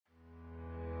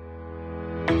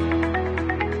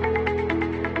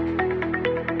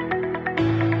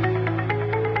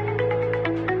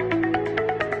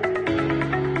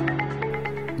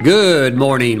Good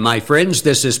morning, my friends.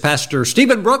 This is Pastor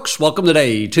Stephen Brooks. Welcome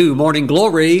today to Morning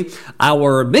Glory,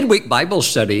 our midweek Bible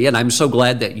study, and I'm so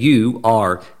glad that you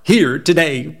are here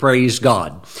today. Praise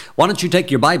God. Why don't you take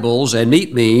your Bibles and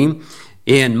meet me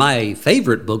in my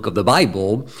favorite book of the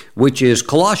Bible, which is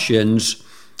Colossians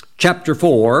chapter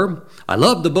 4. I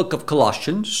love the book of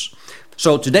Colossians.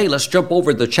 So today, let's jump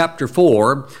over to chapter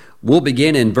 4. We'll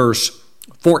begin in verse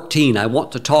 14. I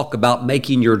want to talk about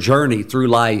making your journey through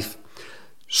life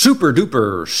super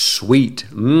duper sweet.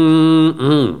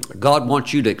 God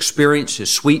wants you to experience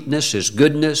His sweetness, His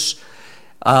goodness,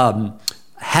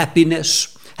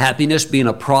 happiness. Happiness being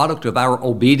a product of our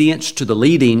obedience to the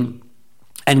leading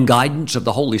and guidance of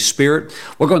the Holy Spirit.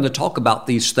 We're going to talk about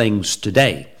these things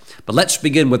today. But let's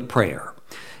begin with prayer.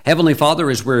 Heavenly Father,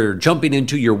 as we're jumping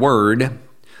into your word,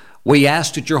 we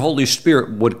ask that your Holy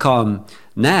Spirit would come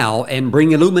now and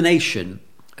bring illumination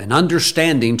and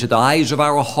understanding to the eyes of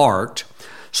our heart,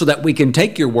 so that we can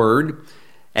take your word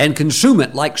and consume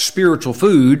it like spiritual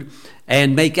food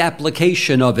and make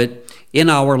application of it in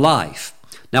our life.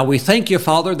 Now we thank you,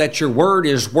 Father, that your word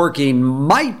is working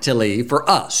mightily for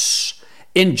us.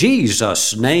 In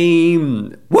Jesus'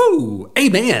 name, woo,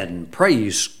 amen.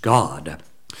 Praise God.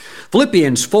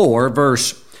 Philippians 4,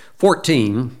 verse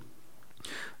 14,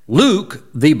 Luke,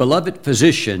 the beloved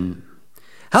physician.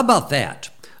 How about that?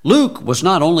 Luke was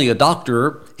not only a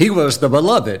doctor, he was the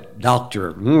beloved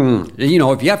doctor. You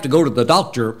know, if you have to go to the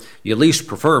doctor, you at least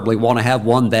preferably want to have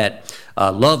one that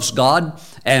loves God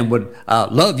and would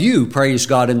love you, praise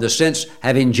God, in the sense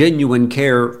having genuine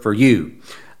care for you.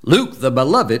 Luke, the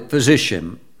beloved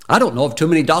physician. I don't know if too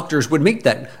many doctors would meet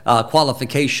that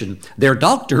qualification. They're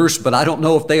doctors, but I don't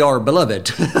know if they are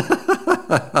beloved.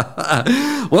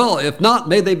 Well, if not,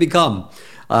 may they become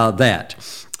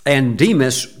that. And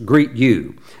Demas greet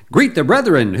you. Greet the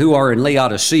brethren who are in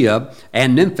Laodicea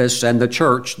and Memphis and the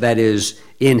church that is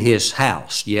in his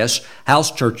house. Yes, house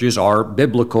churches are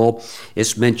biblical.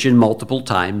 It's mentioned multiple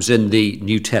times in the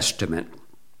New Testament.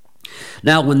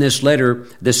 Now, when this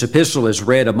epistle is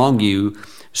read among you,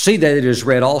 see that it is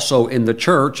read also in the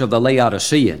church of the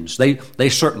Laodiceans. They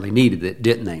certainly needed it,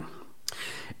 didn't they?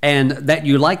 And that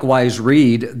you likewise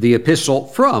read the epistle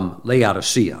from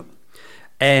Laodicea.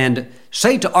 And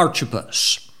say to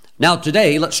Archippus. Now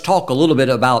today, let's talk a little bit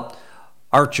about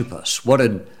Archippus. What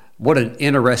an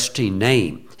interesting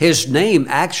name. His name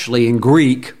actually in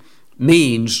Greek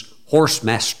means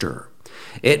horsemaster.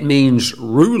 It means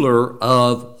ruler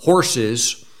of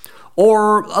horses,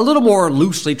 or a little more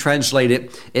loosely translated,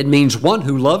 it means one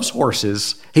who loves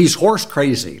horses. He's horse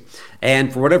crazy.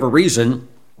 And for whatever reason,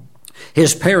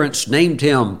 his parents named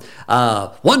him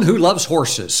one who loves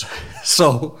horses.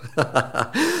 So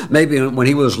maybe when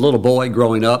he was a little boy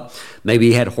growing up, maybe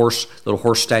he had little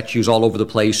horse statues all over the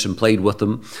place and played with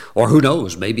them. Or who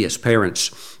knows, maybe his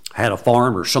parents had a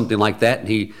farm or something like that, and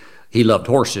he loved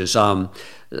horses.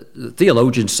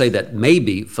 Theologians say that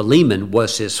maybe Philemon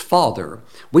was his father.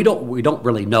 We don't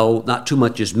really know. Not too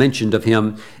much is mentioned of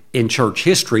him in church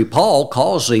history. Paul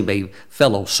calls him a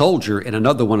fellow soldier in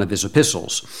another one of his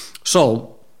epistles.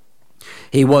 So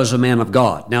he was a man of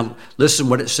God. Now listen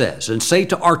what it says. And say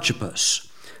to Archippus,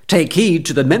 take heed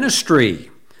to the ministry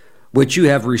which you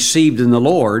have received in the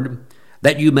Lord,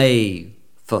 that you may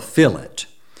fulfill it.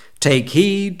 Take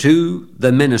heed to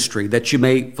the ministry, that you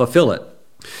may fulfill it.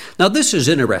 Now this is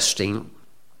interesting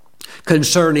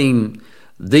concerning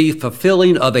the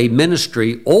fulfilling of a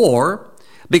ministry, or,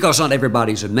 because not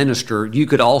everybody's a minister, you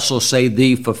could also say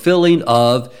the fulfilling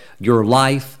of your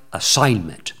life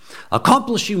assignment.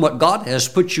 Accomplishing what God has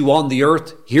put you on the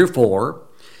earth here for.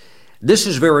 This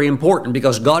is very important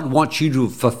because God wants you to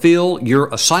fulfill your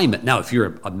assignment. Now, if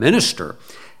you're a minister,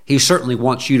 He certainly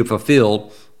wants you to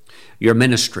fulfill your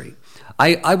ministry.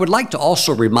 I would like to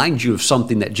also remind you of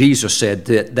something that Jesus said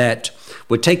that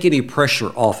would take any pressure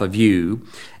off of you.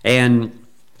 And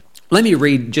let me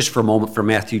read just for a moment from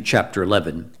Matthew chapter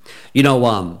 11. You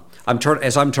know,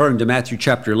 as I'm turning to Matthew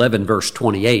chapter 11, verse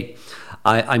 28,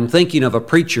 I'm thinking of a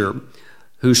preacher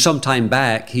who sometime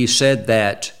back, he said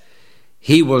that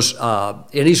he was,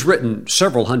 and he's written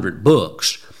several hundred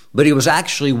books, but he was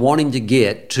actually wanting to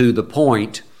get to the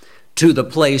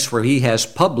place where he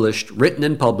has written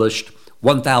and published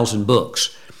 1,000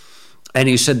 books. And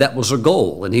he said that was a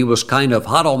goal, and he was kind of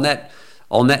hot on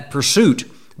that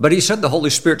pursuit. But he said the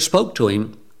Holy Spirit spoke to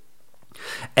him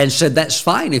and said, that's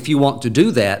fine if you want to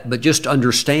do that, but just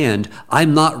understand,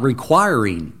 I'm not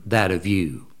requiring that of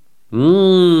you.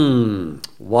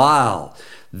 Wow.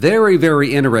 Very,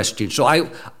 very interesting. So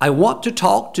I want to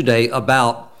talk today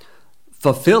about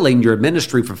fulfilling your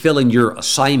ministry, fulfilling your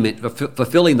assignment,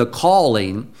 fulfilling the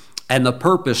calling and the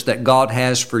purpose that God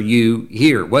has for you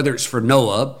here, whether it's for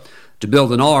Noah to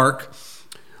build an ark,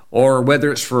 or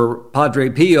whether it's for Padre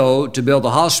Pio to build a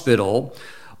hospital,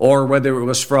 or whether it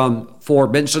was for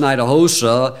Benson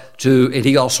Idahosa and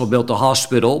he also built a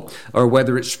hospital, or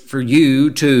whether it's for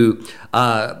you to,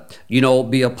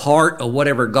 be a part of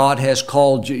whatever God has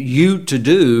called you to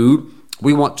do.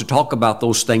 We want to talk about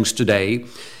those things today,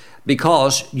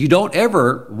 because you don't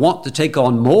ever want to take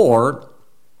on more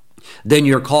than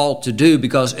you're called to do,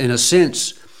 because in a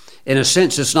sense,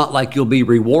 it's not like you'll be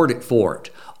rewarded for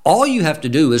it. All you have to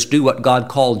do is do what God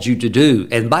called you to do.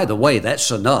 And by the way, that's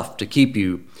enough to keep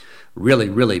you really,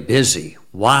 really busy.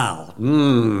 Wow.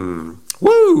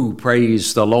 Woo!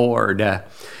 Praise the Lord.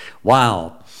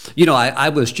 Wow. I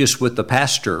was just with the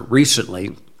pastor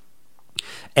recently,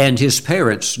 and his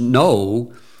parents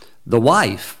know the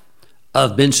wife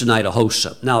of Benson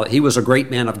Idahosa. Now, he was a great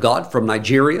man of God from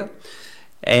Nigeria,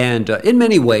 and in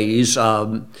many ways,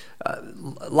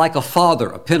 like a father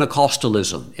of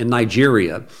Pentecostalism in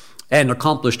Nigeria, and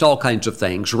accomplished all kinds of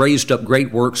things, raised up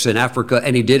great works in Africa,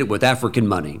 and he did it with African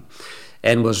money,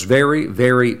 and was very,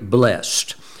 very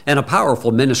blessed. And a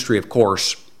powerful ministry, of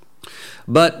course.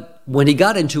 But when he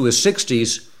got into his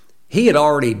 60s, he had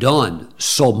already done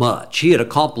so much. He had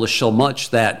accomplished so much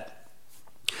that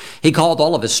he called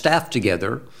all of his staff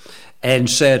together and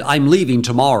said, "I'm leaving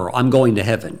tomorrow. I'm going to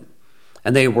heaven."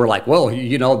 And they were like, "Well,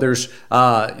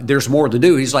 there's more to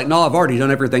do." He's like, "No, I've already done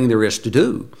everything there is to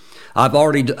do. I've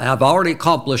already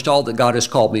accomplished all that God has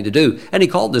called me to do." And he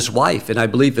called his wife, and I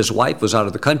believe his wife was out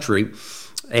of the country,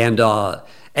 and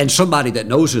somebody that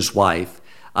knows his wife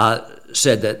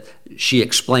said that she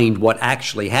explained what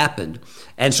actually happened.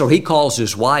 And so he calls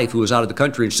his wife, who was out of the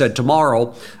country, and said,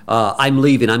 "Tomorrow, I'm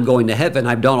leaving. I'm going to heaven.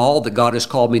 I've done all that God has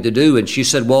called me to do." And she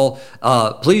said, "Well,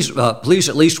 please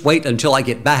at least wait until I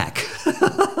get back."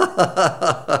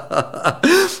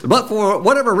 But for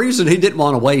whatever reason, he didn't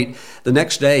want to wait. The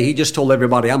next day, he just told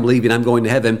everybody, "I'm leaving. I'm going to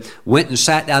heaven." Went and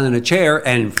sat down in a chair,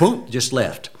 and boom, just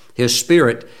left. His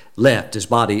spirit left his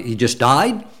body. He just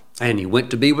died, and he went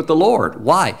to be with the Lord.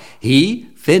 Why? He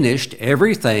finished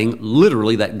everything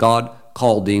literally that God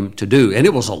called him to do. And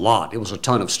it was a lot. It was a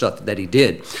ton of stuff that he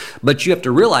did. But you have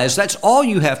to realize that's all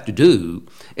you have to do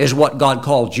is what God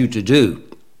called you to do.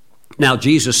 Now,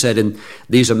 Jesus said in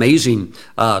these amazing,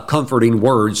 comforting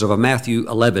words of Matthew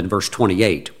 11, verse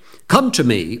 28, "Come to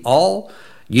me, all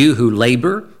you who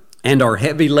labor and are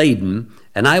heavy laden,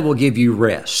 and I will give you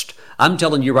rest." I'm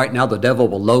telling you right now, the devil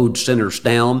will load sinners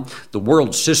down. The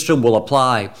world system will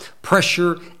apply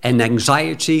pressure and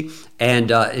anxiety and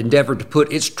endeavor to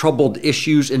put its troubled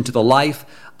issues into the life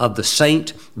of the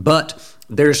saint. But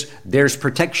there's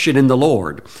protection in the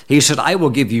Lord. He said, "I will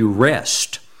give you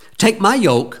rest. Take my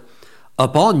yoke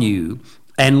upon you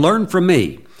and learn from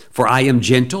me, for I am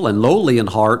gentle and lowly in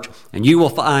heart, and you will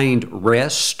find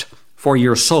rest for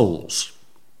your souls.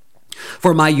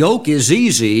 For my yoke is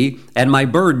easy and my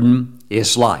burden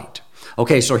is light."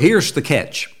 Okay, so here's the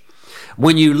catch.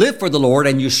 When you live for the Lord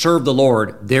and you serve the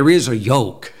Lord, there is a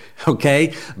yoke,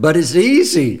 okay? But it's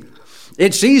easy.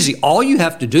 It's easy. All you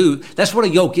have to do, that's what a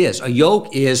yoke is. A yoke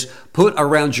is put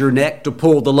around your neck to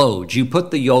pull the loads. You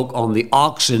put the yoke on the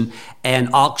oxen, and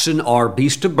oxen are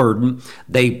beasts of burden.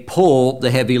 They pull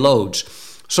the heavy loads.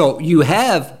 So you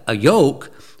have a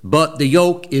yoke, but the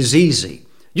yoke is easy.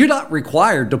 You're not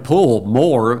required to pull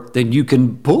more than you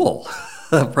can pull.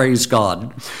 Praise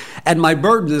God. "And my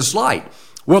burden is light."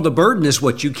 Well, the burden is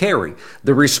what you carry,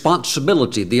 the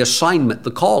responsibility, the assignment,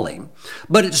 the calling.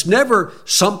 But it's never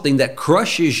something that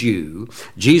crushes you.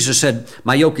 Jesus said,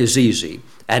 "My yoke is easy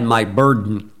and my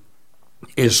burden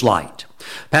is light."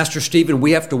 Pastor Stephen,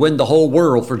 we have to win the whole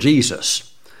world for Jesus.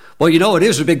 Well, it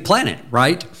is a big planet,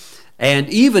 right? And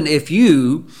even if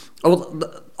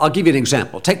I'll give you an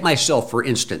example. Take myself, for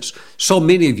instance. So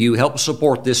many of you help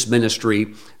support this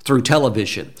ministry through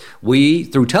television. We,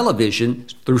 through television,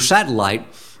 through satellite,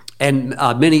 and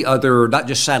many other, not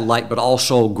just satellite, but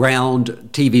also ground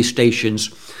TV stations,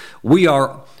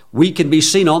 we can be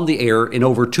seen on the air in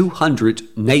over 200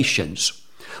 nations.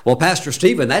 Well, Pastor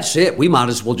Stephen, that's it. We might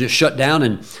as well just shut down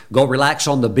and go relax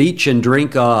on the beach and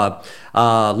drink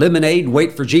lemonade and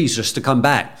wait for Jesus to come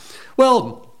back.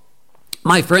 Well,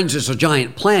 my friends, it's a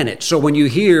giant planet. So when you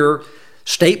hear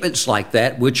statements like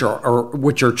that, which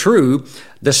are true,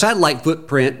 the satellite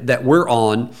footprint that we're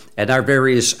on and our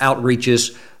various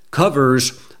outreaches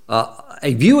covers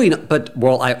a viewing,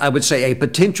 I would say a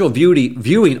potential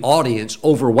viewing audience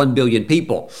over 1 billion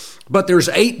people. But there's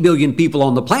 8 billion people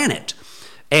on the planet,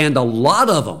 and a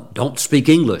lot of them don't speak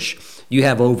English. You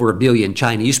have over 1 billion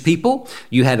Chinese people.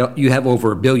 You have over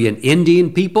 1 billion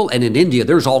Indian people. And in India,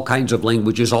 there's all kinds of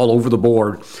languages all over the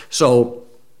board. So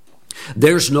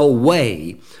there's no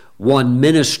way one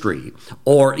ministry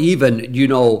or even,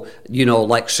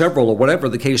 like several or whatever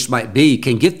the case might be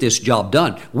can get this job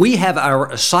done. We have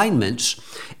our assignments,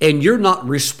 and you're not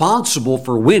responsible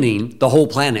for winning the whole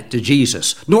planet to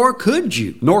Jesus, nor could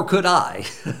you, nor could I.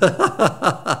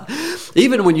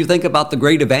 Even when you think about the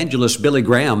great evangelist Billy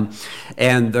Graham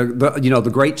and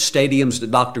the great stadiums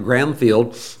that Dr. Graham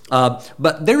filled,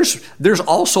 but there's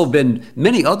also been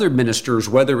many other ministers,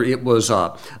 whether it was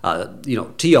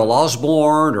T.L.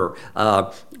 Osborne or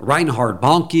Reinhard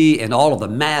Bonnke and all of the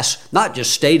mass, not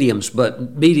just stadiums,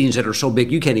 but meetings that are so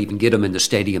big you can't even get them in the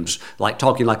stadiums, like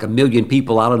talking like 1 million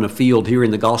people out in a field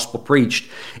hearing the gospel preached.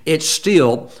 It's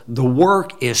still, the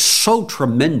work is so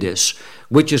tremendous,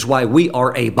 which is why we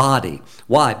are a body.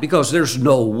 Why? Because there's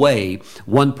no way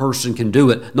one person can do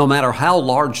it, no matter how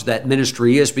large that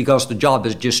ministry is, because the job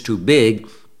is just too big.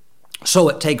 So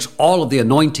it takes all of the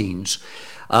anointings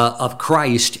of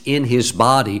Christ in his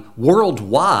body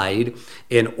worldwide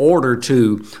in order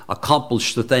to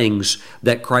accomplish the things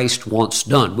that Christ wants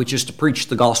done, which is to preach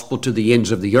the gospel to the ends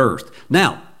of the earth.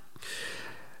 Now,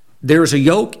 there's a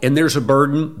yoke and there's a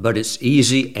burden, but it's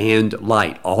easy and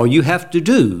light. All you have to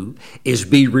do is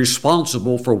be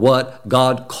responsible for what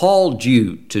God called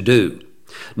you to do.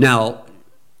 Now,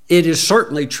 it is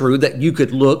certainly true that you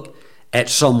could look at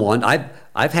someone.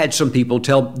 I've had some people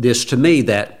tell this to me,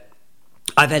 that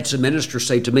I've had some ministers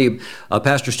say to me,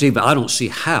 Pastor Stephen, I don't see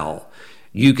how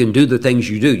you can do the things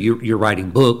you do. You're writing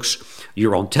books,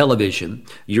 you're on television,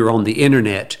 you're on the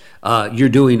internet, you're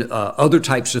doing other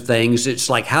types of things. It's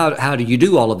like, how do you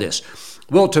do all of this?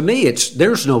 Well, to me,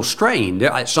 there's no strain.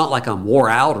 It's not like I'm wore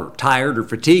out or tired or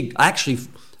fatigued. I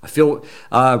feel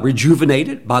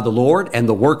rejuvenated by the Lord, and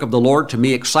the work of the Lord to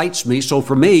me excites me. So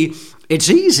for me, it's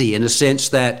easy in a sense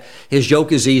that his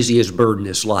yoke is easy, his burden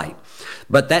is light.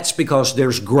 But that's because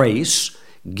there's grace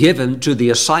given to the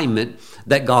assignment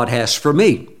that God has for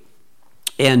me.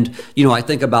 And, I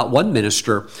think about one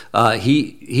minister,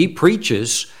 he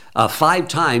preaches 5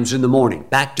 times in the morning,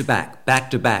 back to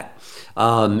back,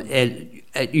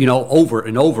 over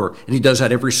and over. And he does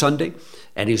that every Sunday,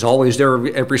 and he's always there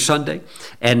every Sunday,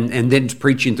 and then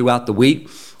preaching throughout the week.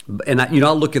 And I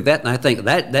look at that and I think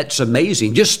that's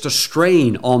amazing. Just the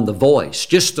strain on the voice,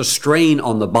 just the strain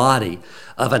on the body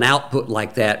of an output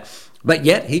like that. But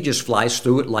yet he just flies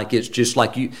through it like it's just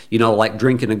like like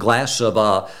drinking a glass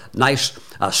of nice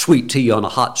sweet tea on a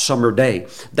hot summer day.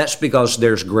 That's because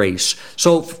there's grace.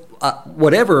 So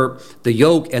whatever the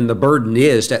yoke and the burden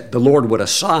is that the Lord would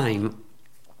assign,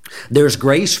 there's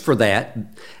grace for that.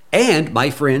 And my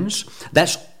friends,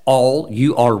 that's all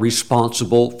you are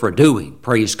responsible for doing.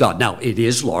 Praise God. Now, it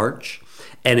is large,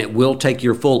 and it will take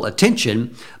your full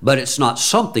attention, but it's not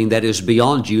something that is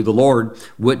beyond you. The Lord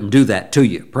wouldn't do that to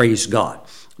you. Praise God.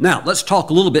 Now, let's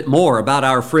talk a little bit more about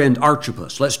our friend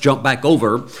Archippus. Let's jump back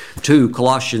over to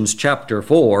Colossians chapter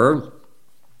 4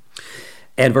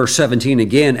 and verse 17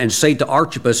 again, and say to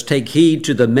Archippus, take heed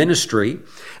to the ministry.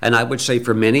 And I would say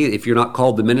for many, if you're not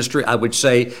called the ministry, I would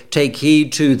say take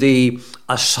heed to the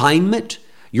assignment,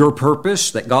 your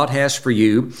purpose that God has for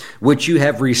you, which you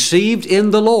have received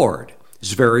in the Lord.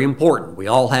 It's very important. We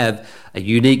all have a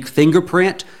unique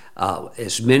fingerprint.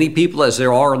 As many people as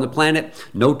there are on the planet,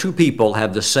 no two people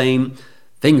have the same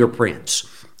fingerprints.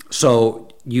 So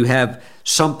you have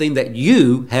something that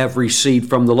you have received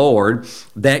from the Lord,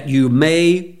 that you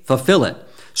may fulfill it,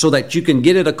 so that you can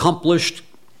get it accomplished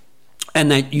and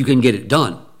that you can get it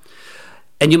done.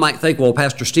 And you might think, well,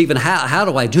 Pastor Stephen, how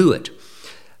do I do it?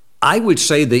 I would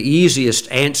say the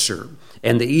easiest answer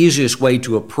and the easiest way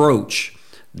to approach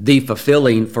the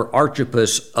fulfilling for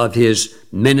Archippus of his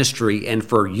ministry and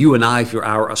for you and I for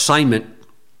our assignment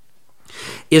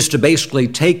is to basically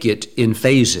take it in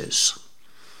phases.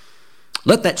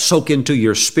 Let that soak into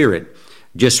your spirit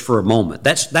just for a moment.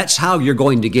 That's how you're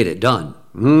going to get it done.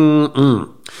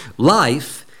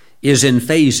 Life is in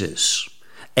phases,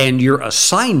 and your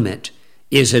assignment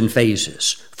is in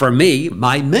phases. For me,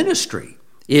 my ministry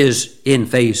is in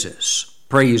phases.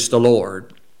 Praise the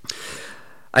Lord.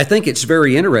 I think it's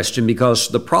very interesting because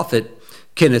the prophet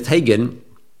Kenneth Hagin,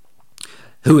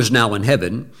 who is now in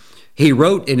heaven, he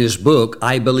wrote in his book,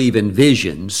 I Believe in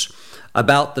Visions,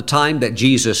 about the time that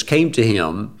Jesus came to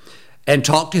him and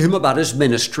talked to him about his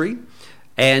ministry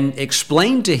and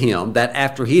explained to him that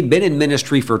after he had been in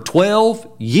ministry for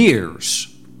 12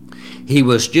 years, he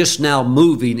was just now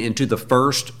moving into the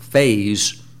first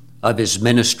phase of his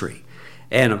ministry.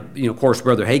 And, of course,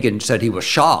 Brother Hagin said he was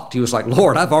shocked. He was like,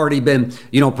 Lord, I've already been,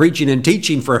 preaching and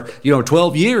teaching for,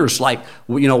 12 years. Like,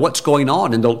 what's going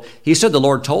on? And he said the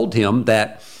Lord told him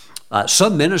that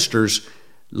some ministers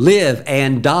live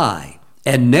and die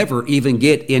and never even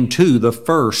get into the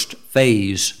first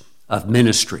phase of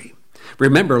ministry.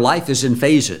 Remember, life is in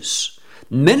phases.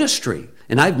 Ministry,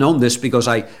 and I've known this because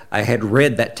I had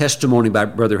read that testimony by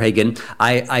Brother Hagin.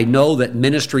 I know that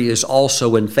ministry is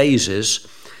also in phases.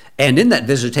 And in that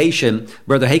visitation,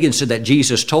 Brother Hagin said that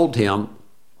Jesus told him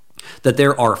that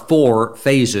there are 4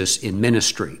 phases in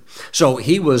ministry. So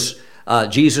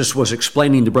Jesus was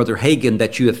explaining to Brother Hagin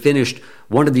that you have finished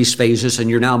one of these phases and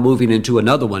you're now moving into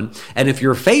another one. And if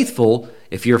you're faithful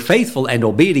and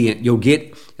obedient, you'll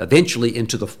get eventually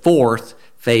into the 4th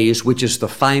phase, which is the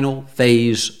final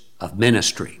phase of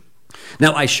ministry.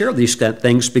 Now, I share these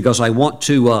things because I want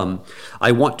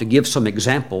to give some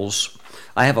examples.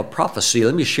 I have a prophecy.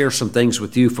 Let me share some things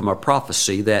with you from a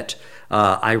prophecy that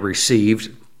I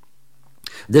received.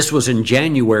 This was in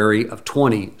January of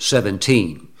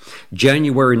 2017.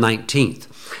 January 19th.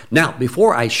 Now,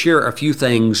 before I share a few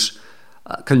things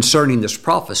concerning this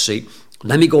prophecy,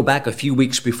 let me go back a few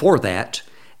weeks before that.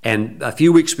 And a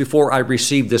few weeks before I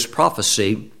received this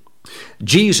prophecy,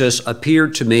 Jesus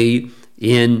appeared to me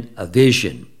in a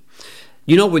vision.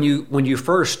 When you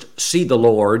first see the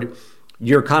Lord,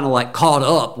 you're kind of like caught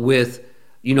up with,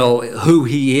 who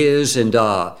he is, and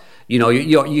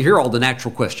you hear all the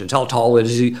natural questions. How tall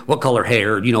is he? What color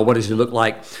hair? What does he look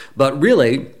like? But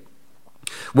really,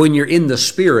 when you're in the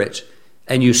Spirit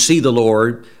and you see the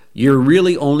Lord, you're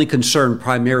really only concerned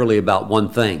primarily about one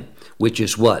thing, which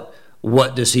is what?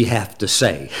 What does he have to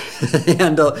say?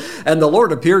 and the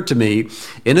Lord appeared to me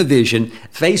in a vision,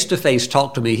 face to face,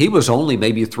 talked to me. He was only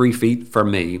maybe 3 feet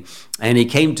from me, and he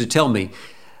came to tell me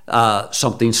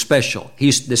something special.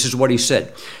 This is what he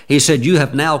said. He said, you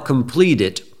have now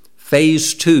completed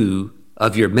phase 2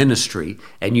 of your ministry,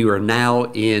 and you are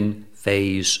now in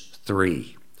phase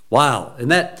 3. Wow.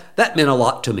 And that meant a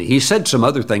lot to me. He said some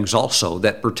other things also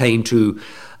that pertain to,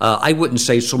 I wouldn't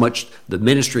say so much the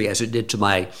ministry as it did to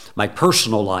my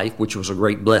personal life, which was a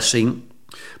great blessing.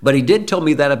 But he did tell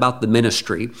me that about the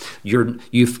ministry.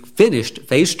 You've finished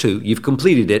phase 2. You've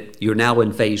completed it. You're now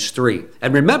in phase 3.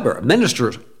 And remember, a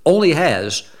minister only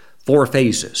has 4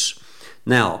 phases.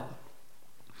 Now,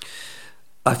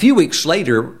 a few weeks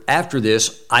later after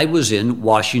this, I was in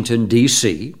Washington,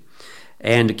 D.C.,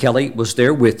 and Kelly was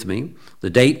there with me. The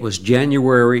date was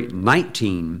January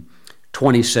 19,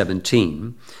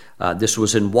 2017. This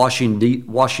was in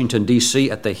Washington,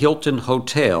 D.C. at the Hilton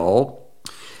Hotel.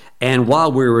 And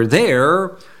while we were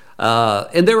there,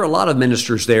 and there were a lot of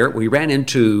ministers there, we ran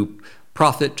into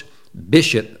Prophet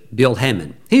Bishop Bill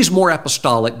Hammond. He's more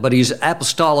apostolic, but he's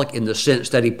apostolic in the sense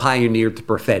that he pioneered the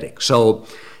prophetic. So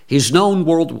he's known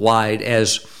worldwide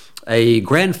as a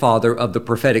grandfather of the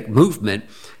prophetic movement,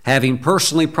 having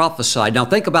personally prophesied. Now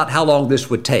think about how long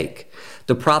this would take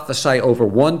to prophesy over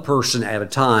one person at a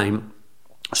time.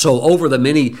 So over the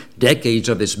many decades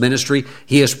of his ministry,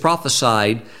 he has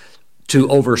prophesied to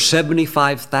over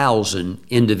 75,000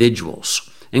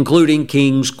 individuals, including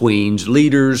kings, queens,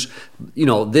 leaders,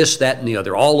 this, that, and the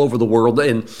other, all over the world.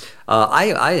 And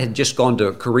I had just gone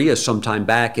to Korea some time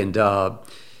back, and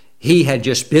he had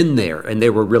just been there, and they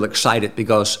were real excited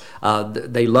because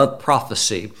they love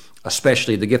prophecy,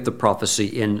 especially the gift of prophecy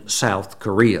in South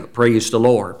Korea. Praise the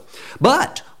Lord.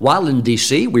 But while in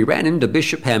D.C., we ran into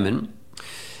Bishop Hammond,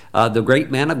 the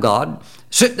great man of God,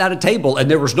 sitting at a table, and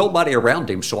there was nobody around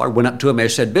him. So I went up to him and I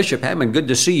said, Bishop Hammond, good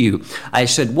to see you. I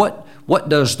said, what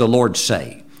does the Lord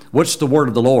say? What's the word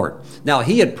of the Lord? Now,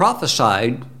 he had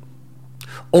prophesied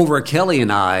over Kelly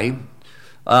and I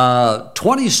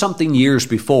 20-something years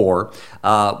before,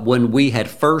 when we had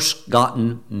first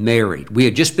gotten married. We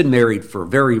had just been married for a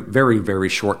very, very, very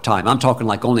short time. I'm talking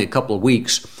like only a couple of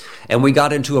weeks. And we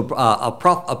got into a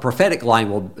prophetic line.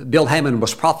 Well, Bill Hammond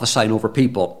was prophesying over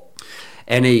people.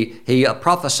 And he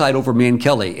prophesied over me and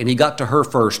Kelly. And he got to her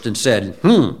first and said,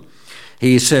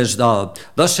 He says,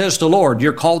 thus says the Lord,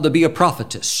 you're called to be a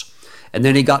prophetess. And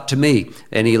then he got to me,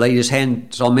 and he laid his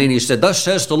hands on me, and he said, thus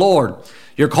says the Lord,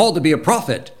 you're called to be a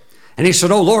prophet. And he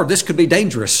said, oh, Lord, this could be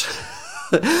dangerous.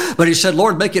 But he said,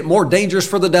 Lord, make it more dangerous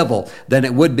for the devil than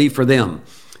it would be for them.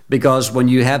 Because when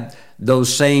you have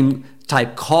those same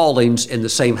type callings in the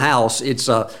same house, it's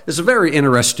a very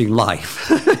interesting life.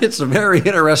 It's a very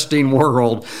interesting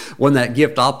world when that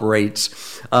gift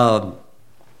operates.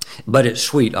 But it's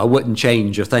sweet. I wouldn't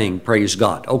change a thing. Praise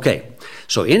God. Okay.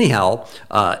 So anyhow,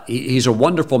 he's a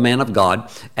wonderful man of God.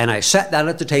 And I sat down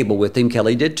at the table with him.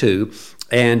 Kelly did too.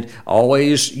 And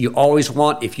you always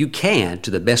want, if you can, to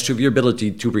the best of your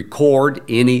ability, to record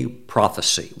any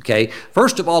prophecy, okay?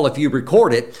 First of all, if you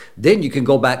record it, then you can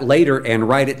go back later and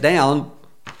write it down.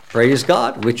 Praise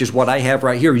God, which is what I have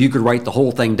right here. You could write the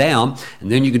whole thing down, and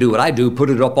then you can do what I do, put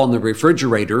it up on the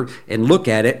refrigerator and look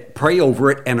at it, pray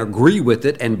over it, and agree with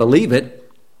it and believe it.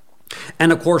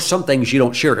 And of course, some things you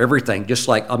don't share everything, just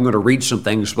like I'm going to read some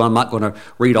things, but I'm not going to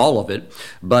read all of it.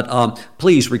 But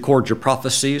please record your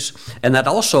prophecies. And that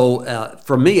also,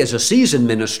 for me as a seasoned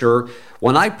minister,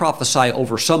 when I prophesy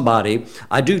over somebody,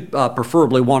 I do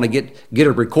preferably want to get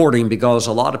a recording, because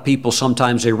a lot of people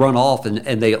sometimes they run off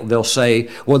and they'll say,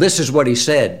 well, this is what he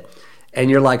said. And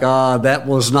you're like, that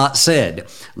was not said.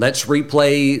 Let's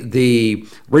replay the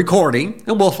recording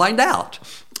and we'll find out.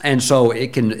 And so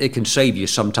it can save you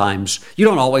sometimes. You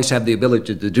don't always have the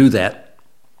ability to do that,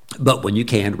 but when you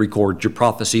can, record your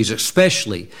prophecies,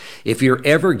 especially if you're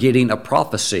ever getting a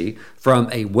prophecy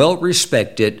from a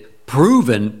well-respected,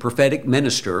 proven prophetic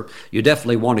minister. You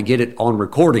definitely want to get it on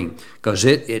recording, because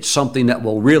it's something that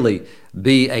will really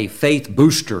be a faith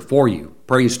booster for you.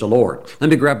 Praise the Lord. Let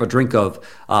me grab a drink of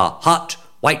hot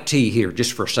white tea here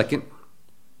just for a second.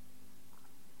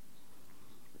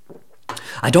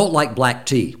 I don't like black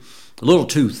tea. A little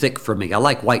too thick for me. I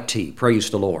like white tea.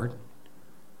 Praise the Lord.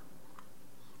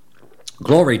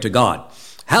 Glory to God.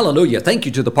 Hallelujah. Thank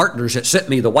you to the partners that sent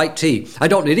me the white tea. I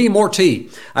don't need any more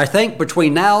tea. I think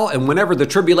between now and whenever the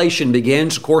tribulation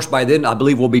begins, of course, by then I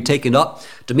believe we'll be taken up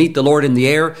to meet the Lord in the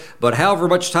air. But however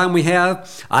much time we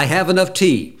have, I have enough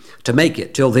tea to make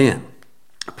it till then.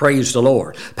 Praise the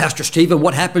Lord. Pastor Stephen,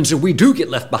 what happens if we do get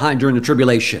left behind during the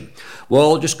tribulation?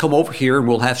 Well, just come over here and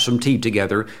we'll have some tea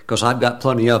together, because I've got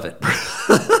plenty of it.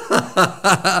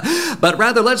 But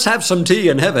rather, let's have some tea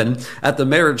in heaven at the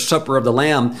marriage supper of the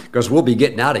Lamb, because we'll be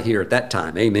getting out of here at that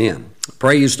time. Amen.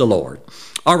 Praise the Lord.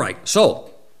 All right. So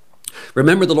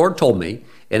remember, the Lord told me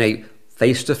in a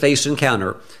face-to-face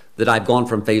encounter that I've gone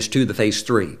from phase 2 to phase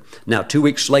 3. Now, it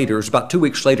was about 2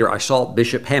 weeks later, I saw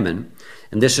Bishop Hammond,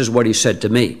 and this is what he said to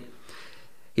me.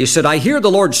 He said, I hear the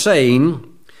Lord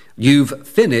saying, you've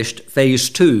finished phase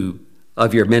 2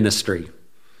 of your ministry.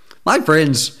 My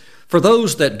friends, for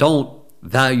those that don't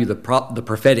value the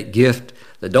prophetic gift,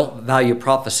 that don't value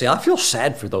prophecy, I feel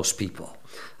sad for those people.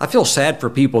 I feel sad for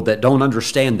people that don't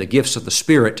understand the gifts of the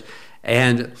Spirit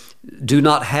and do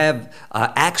not have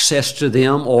access to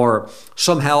them, or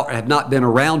somehow have not been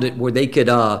around it where they could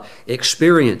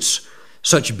experience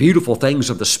such beautiful things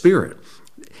of the Spirit.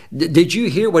 Did you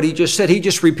hear what he just said? He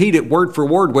just repeated word for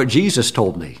word what Jesus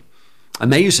told me.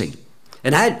 Amazing.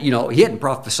 And he hadn't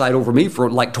prophesied over me for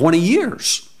like 20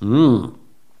 years.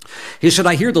 He said,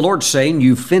 I hear the Lord saying,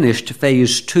 you've finished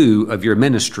phase 2 of your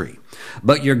ministry,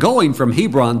 but you're going from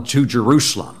Hebron to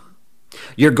Jerusalem.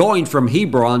 You're going from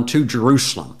Hebron to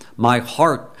Jerusalem. My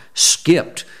heart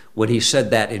skipped when he said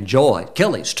that in joy.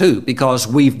 Kelly's too, because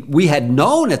we had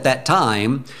known at that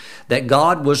time that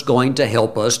God was going to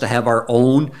help us to have our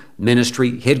own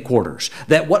ministry headquarters.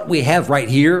 That what we have right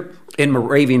here in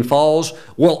Moravian Falls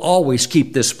will always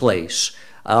keep this place.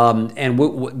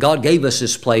 God gave us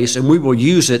this place, and we will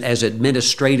use it as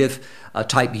administrative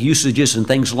type usages and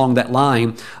things along that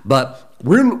line. But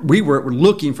we were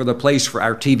looking for the place for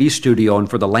our TV studio and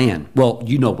for the land. Well,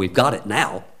 we've got it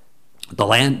now. The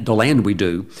land we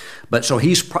do. But so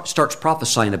he starts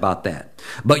prophesying about that.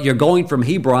 But you're going from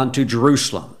Hebron to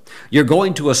Jerusalem. You're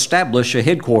going to establish a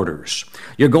headquarters.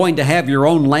 You're going to have your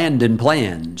own land and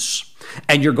plans.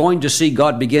 And you're going to see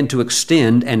God begin to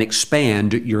extend and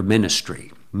expand your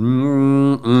ministry.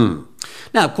 Now,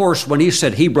 of course, when he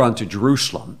said Hebron to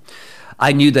Jerusalem,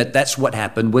 I knew that that's what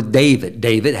happened with David.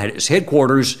 David had his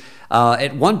headquarters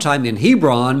at one time in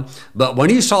Hebron, but when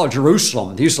he saw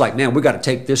Jerusalem, he's like, man, we got to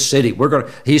take this city.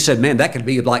 He said, man, that could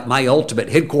be like my ultimate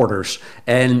headquarters.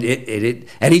 And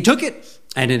he took it.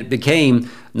 And it became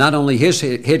not only his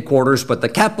headquarters, but the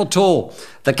capital,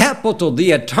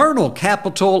 the eternal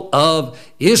capital of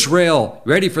Israel.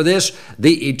 Ready for this?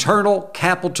 The eternal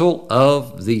capital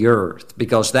of the earth,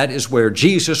 because that is where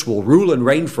Jesus will rule and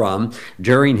reign from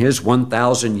during his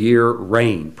 1,000-year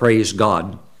reign. Praise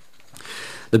God.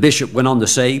 The bishop went on to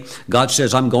say, God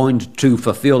says, I'm going to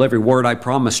fulfill every word I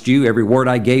promised you, every word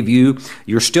I gave you.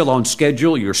 You're still on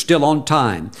schedule. You're still on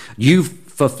time. You've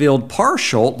fulfilled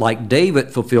partial, like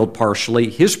David fulfilled partially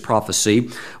his prophecy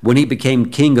when he became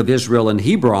king of Israel in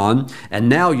Hebron, and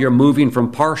now you're moving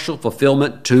from partial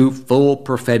fulfillment to full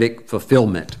prophetic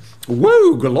fulfillment.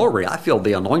 Woo, glory. I feel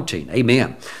the anointing.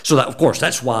 Amen. So, that, of course,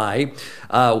 that's why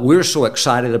we're so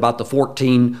excited about the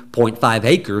 14.5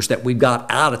 acres that we've got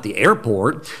out at the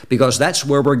airport, because that's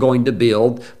where we're going to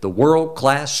build the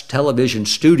world-class television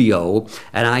studio.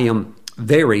 And I am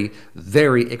very,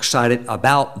 very excited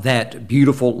about that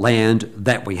beautiful land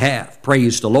that we have.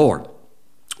 Praise the Lord.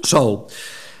 So,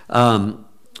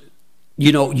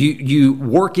 you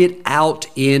work it out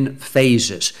in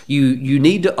phases. You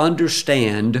need to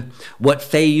understand what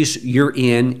phase you're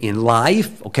in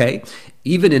life, okay?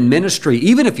 Even in ministry,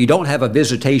 even if you don't have a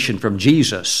visitation from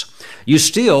Jesus, you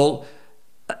still,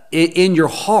 in your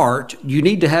heart, you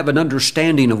need to have an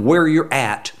understanding of where you're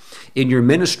at in your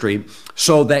ministry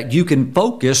so that you can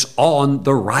focus on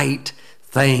the right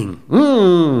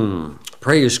thing.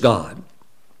 Praise God.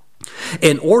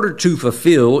 In order to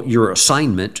fulfill your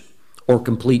assignment or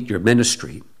complete your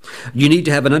ministry, you need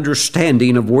to have an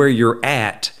understanding of where you're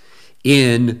at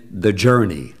in the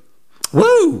journey.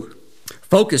 Woo!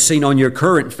 Focusing on your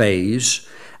current phase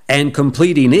and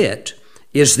completing it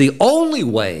is the only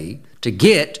way to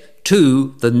get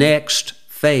to the next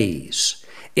phase.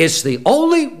 It's the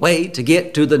only way to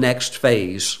get to the next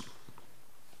phase.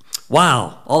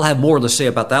 Wow, I'll have more to say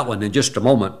about that one in just a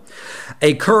moment.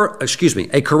 A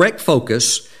correct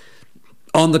focus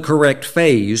on the correct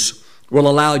phase will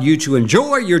allow you to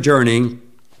enjoy your journey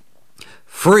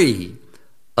free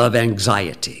of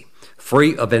anxiety.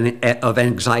 Free of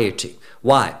anxiety.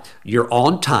 Why? You're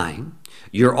on time,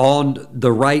 you're on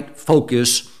the right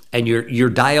focus, and you're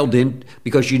dialed in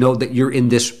because you know that you're in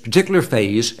this particular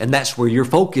phase, and that's where your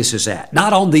focus is at.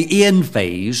 Not on the end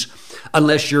phase,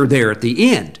 unless you're there at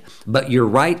the end, but you're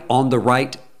right on the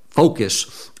right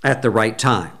focus at the right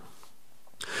time.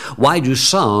 Why do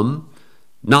some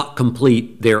not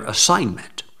complete their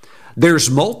assignment? There's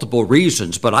multiple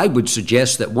reasons, but I would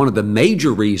suggest that one of the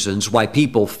major reasons why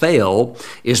people fail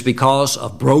is because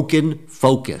of broken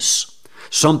focus.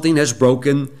 Something has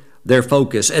broken their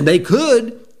focus, and they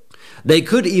could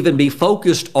even be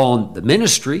focused on the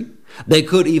ministry. They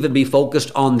could even be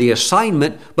focused on the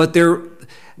assignment, but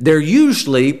they're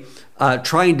usually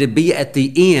trying to be at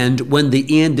the end when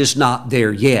the end is not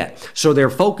there yet. So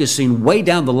they're focusing way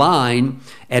down the line,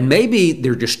 and maybe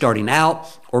they're just starting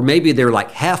out, or maybe they're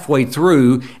like halfway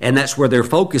through, and that's where their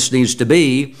focus needs to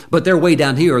be, but they're way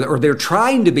down here, or they're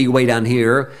trying to be way down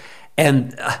here,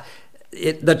 and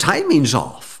the timing's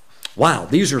off. Wow,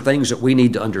 these are things that we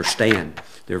need to understand.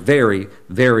 They're very,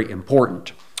 very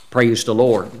important. Praise the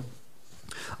Lord.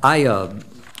 I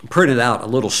printed out a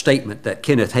little statement that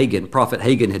Prophet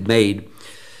Hagin had made,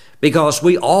 because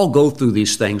we all go through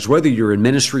these things, whether you're in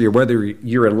ministry or whether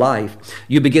you're in life.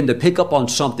 You begin to pick up on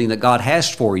something that God has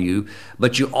for you,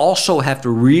 but you also have to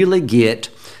really get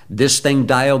this thing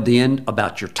dialed in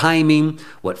about your timing.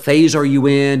 What phase are you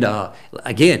in?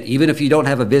 Again, even if you don't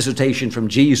have a visitation from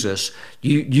Jesus,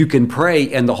 you can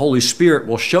pray, and the Holy Spirit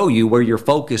will show you where your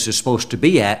focus is supposed to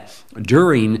be at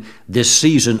during this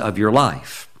season of your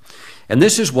life. And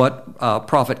this is what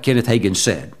Prophet Kenneth Hagin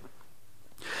said.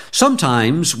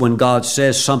 Sometimes when God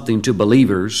says something to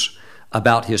believers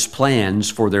about his plans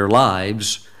for their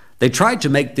lives, they try to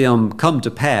make them come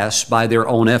to pass by their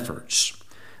own efforts.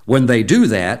 When they do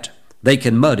that, they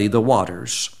can muddy the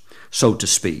waters, so to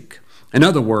speak. In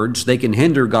other words, they can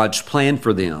hinder God's plan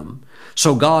for them,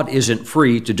 so God isn't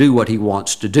free to do what he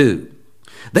wants to do.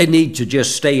 They need to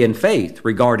just stay in faith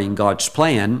regarding God's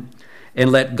plan and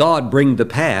let God bring to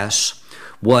pass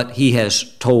what he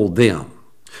has told them.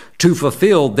 To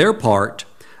fulfill their part,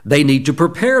 they need to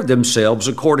prepare themselves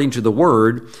according to the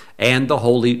Word and the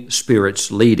Holy Spirit's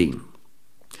leading.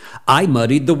 I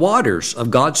muddied the waters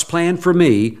of God's plan for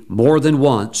me more than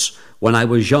once when I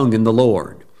was young in the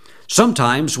Lord.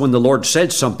 Sometimes when the Lord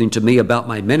said something to me about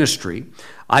my ministry,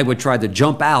 I would try to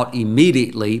jump out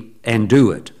immediately and do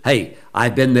it. Hey,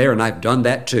 I've been there and I've done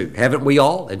that too. Haven't we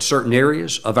all in certain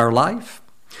areas of our life?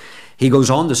 He goes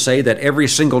on to say that every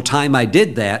single time I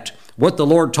did that, what the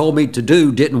Lord told me to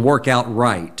do didn't work out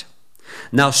right.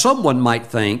 Now, someone might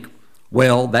think,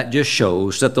 well, that just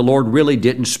shows that the Lord really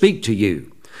didn't speak to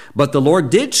you. But the Lord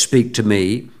did speak to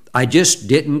me. I just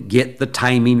didn't get the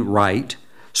timing right,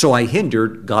 so I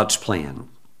hindered God's plan.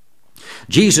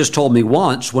 Jesus told me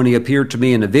once when he appeared to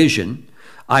me in a vision,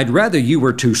 I'd rather you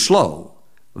were too slow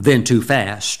than too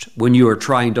fast when you are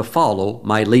trying to follow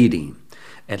my leading.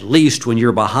 At least when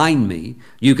you're behind me,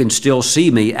 you can still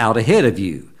see me out ahead of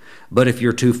you. But if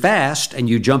you're too fast and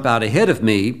you jump out ahead of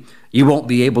me, you won't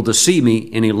be able to see me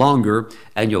any longer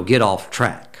and you'll get off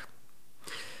track.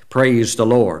 Praise the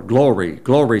Lord. Glory,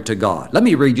 glory to God. Let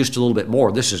me read just a little bit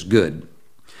more. This is good.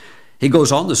 He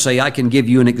goes on to say, I can give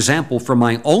you an example from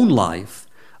my own life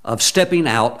of stepping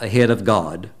out ahead of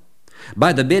God.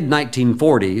 By the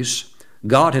mid-1940s,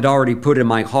 God had already put in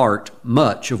my heart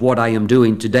much of what I am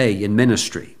doing today in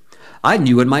ministry. I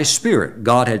knew in my spirit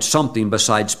God had something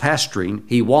besides pastoring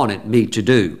He wanted me to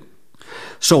do.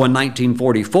 So in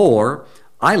 1944,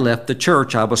 I left the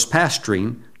church I was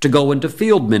pastoring to go into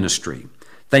field ministry,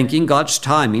 thinking God's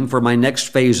timing for my next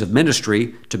phase of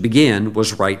ministry to begin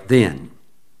was right then.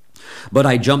 But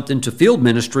I jumped into field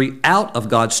ministry out of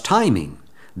God's timing.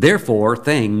 Therefore,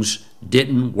 things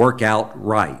didn't work out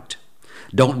right.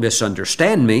 Don't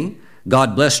misunderstand me.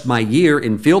 God blessed my year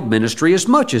in field ministry as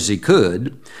much as He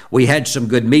could. We had some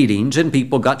good meetings and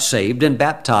people got saved and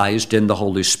baptized in the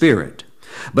Holy Spirit.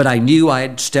 But I knew I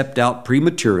had stepped out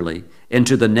prematurely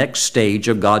into the next stage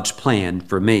of God's plan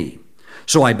for me.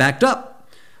 So I backed up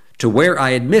to where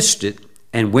I had missed it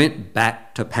and went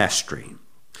back to pastoring.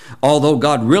 Although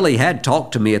God really had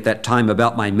talked to me at that time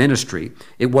about my ministry,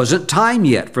 it wasn't time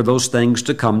yet for those things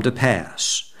to come to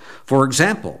pass. For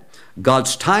example,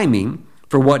 God's timing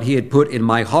for what He had put in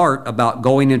my heart about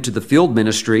going into the field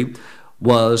ministry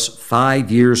was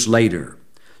 5 years later.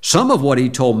 Some of what He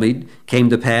told me came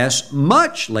to pass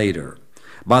much later.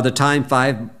 By the time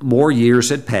 5 more years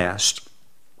had passed,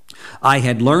 I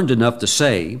had learned enough to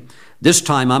say, this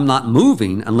time I'm not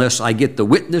moving unless I get the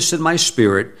witness in my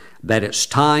spirit that it's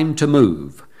time to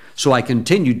move. So I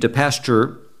continued to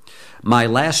pastor my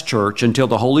last church until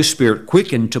the Holy Spirit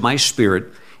quickened to my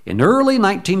spirit in early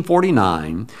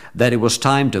 1949 that it was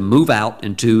time to move out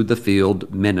into the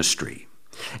field ministry.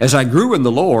 As I grew in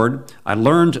the Lord, I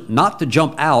learned not to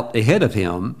jump out ahead of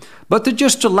Him, but to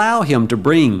just allow Him to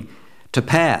bring to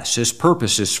pass His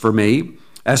purposes for me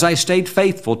as I stayed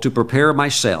faithful to prepare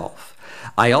myself.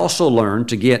 I also learned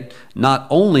to get not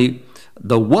only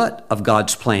the what of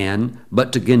God's plan,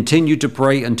 but to continue to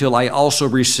pray until I also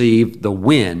received the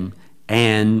when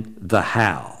and the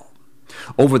how.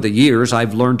 Over the years,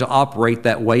 I've learned to operate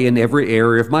that way in every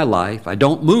area of my life. I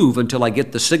don't move until I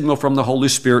get the signal from the Holy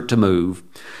Spirit to move.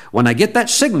 When I get that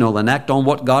signal and act on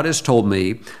what God has told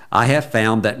me, I have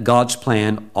found that God's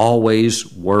plan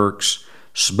always works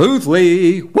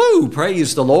smoothly. Woo!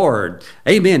 Praise the Lord.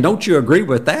 Amen. Don't you agree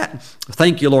with that?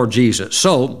 Thank you, Lord Jesus.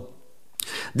 So,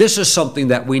 this is something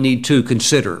that we need to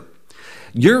consider.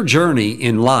 Your journey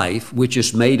in life, which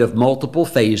is made of multiple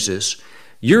phases,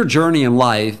 your journey in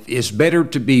life is better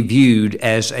to be viewed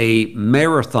as a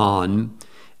marathon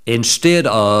instead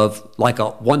of like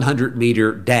a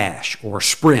 100-meter dash or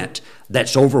sprint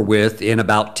that's over with in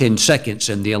about 10 seconds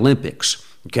in the Olympics.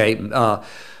 Okay,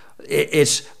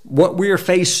 it's what we're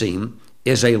facing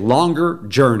is a longer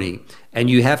journey, and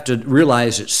you have to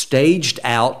realize it's staged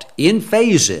out in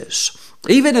phases.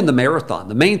 Even in the marathon,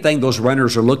 the main thing those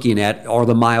runners are looking at are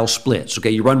the mile splits. Okay,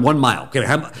 you run 1 mile. Okay,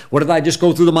 what did I just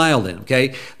go through the mile in?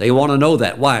 Okay, they want to know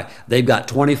that. Why? They've got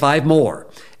 25 more.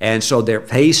 And so they're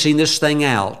pacing this thing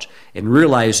out and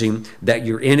realizing that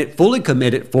you're in it fully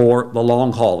committed for the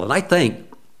long haul. And I think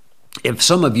if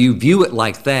some of you view it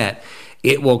like that,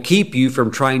 it will keep you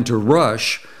from trying to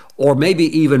rush or maybe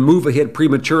even move ahead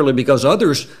prematurely, because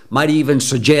others might even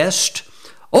suggest,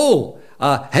 hey,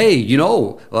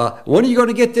 when are you going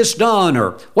to get this done?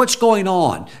 Or what's going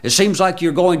on? It seems like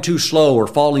you're going too slow or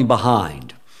falling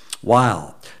behind.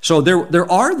 Wow. So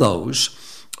there are those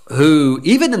who,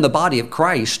 even in the body of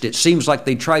Christ, it seems like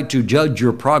they try to judge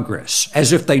your progress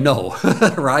as if they know,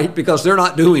 right? Because they're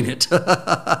not doing it.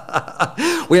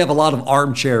 We have a lot of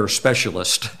armchair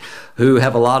specialists who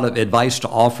have a lot of advice to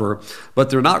offer, but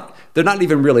they're not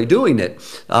even really doing it.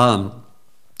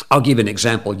 I'll give an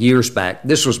example. Years back,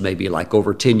 this was maybe like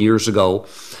over 10 years ago,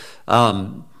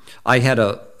 I had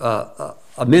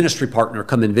a ministry partner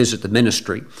come and visit the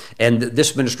ministry. And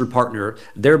this ministry partner,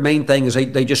 their main thing is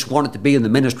they just wanted to be in the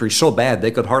ministry so bad they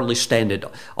could hardly stand it.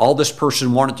 All this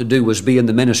person wanted to do was be in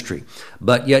the ministry,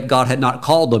 but yet God had not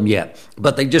called them yet.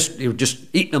 But they were just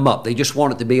eating them up. They just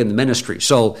wanted to be in the ministry.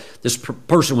 So this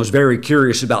person was very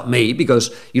curious about me because,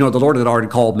 the Lord had already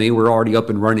called me. We're already up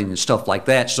and running and stuff like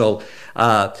that. So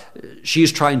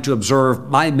she's trying to observe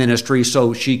my ministry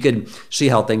so she could see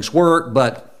how things work,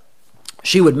 but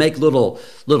she would make little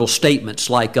statements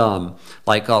like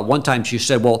one time she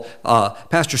said, well,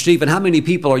 Pastor Stephen, how many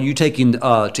people are you taking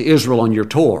to Israel on your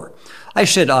tour? I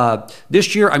said,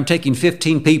 this year I'm taking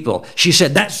 15 people. She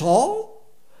said, that's all?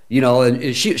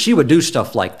 And she would do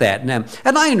stuff like that.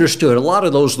 And I understood a lot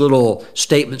of those little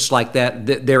statements like that,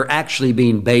 they're actually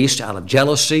being based out of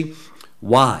jealousy.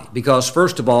 Why? Because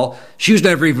first of all, she's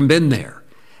never even been there.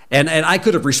 And I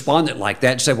could have responded like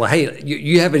that and said, well, hey,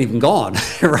 you haven't even gone,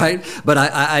 right? But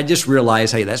I just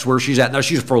realized, hey, that's where she's at. Now,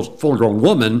 she's a full-grown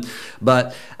woman,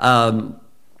 but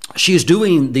she's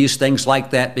doing these things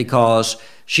like that because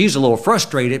she's a little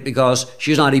frustrated because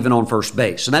she's not even on first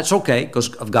base. And that's okay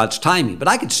because of God's timing. But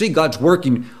I could see God's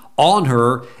working on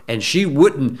her, and she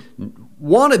wouldn't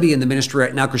want to be in the ministry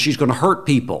right now because she's going to hurt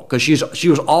people, because she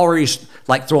was already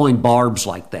like throwing barbs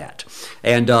like that.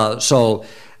 And so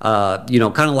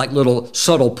kind of like little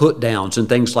subtle put downs and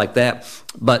things like that.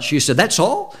 But she said, that's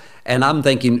all? And I'm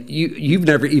thinking, you've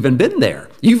never even been there.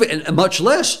 Much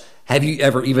less have you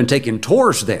ever even taken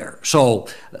tours there. So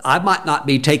I might not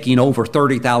be taking over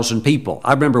 30,000 people.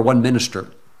 I remember one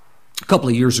minister a couple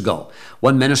of years ago,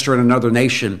 one minister in another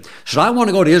nation said, I want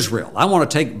to go to Israel. I want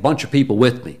to take a bunch of people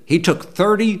with me. He took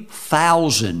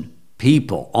 30,000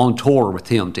 people on tour with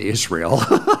him to Israel.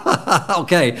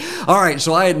 Okay. All right.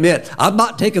 So I admit I'm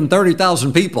not taking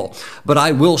 30,000 people, but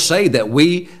I will say that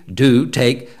we do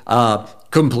take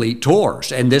complete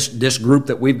tours. And this group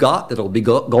that we've got that'll be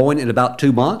going in about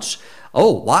 2 months.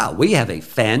 Oh, wow. We have a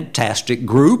fantastic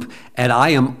group, and I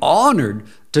am honored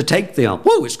to take them.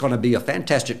 Woo, it's going to be a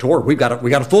fantastic tour. We got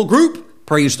a full group.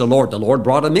 Praise the Lord. The Lord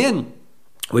brought them in.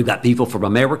 We've got people from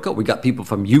America. We've got people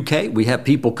from UK. We have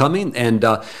people coming, and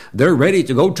they're ready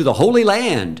to go to the Holy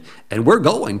Land, and we're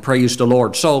going. Praise the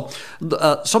Lord. So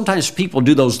sometimes people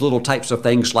do those little types of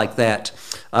things like that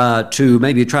to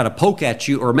maybe try to poke at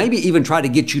you, or maybe even try to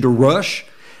get you to rush.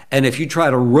 And if you try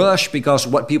to rush because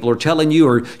of what people are telling you,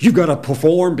 or you've got to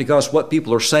perform because of what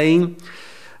people are saying,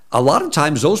 a lot of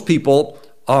times those people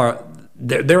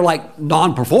they're like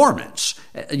non-performance,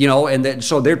 and then,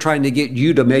 so they're trying to get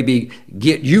you to maybe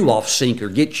get you off sync or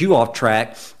get you off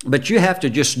track. But you have to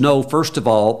just know, first of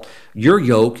all, your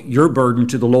yoke, your burden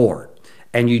to the Lord.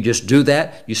 And you just do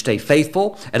that. You stay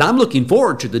faithful. And I'm looking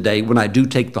forward to the day when I do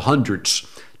take the hundreds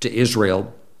to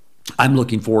Israel. I'm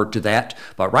looking forward to that.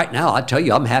 But right now, I tell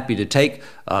you, I'm happy to take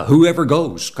whoever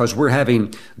goes, because we're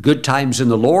having good times in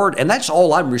the Lord. And that's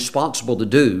all I'm responsible to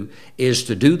do, is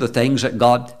to do the things that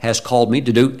God has called me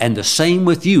to do. And the same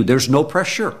with you. There's no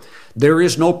pressure. There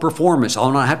is no performance. I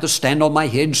don't have to stand on my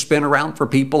head, spin around for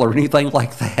people or anything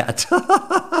like that.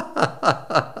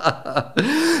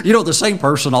 The same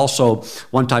person also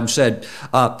one time said,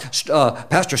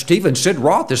 Pastor Stephen, Sid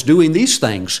Roth is doing these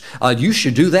things. You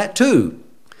should do that too.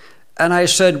 And I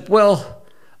said, well,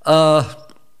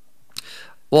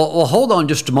 hold on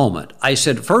just a moment. I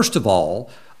said, first of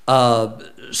all,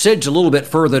 Sid's a little bit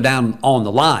further down on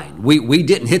the line. We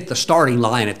didn't hit the starting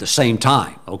line at the same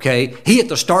time, okay? He hit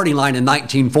the starting line in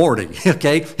 1940,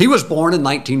 okay? He was born in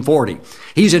 1940.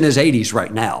 He's in his 80s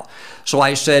right now. So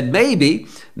I said, maybe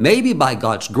by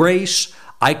God's grace,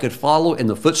 I could follow in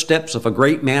the footsteps of a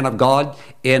great man of God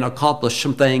and accomplish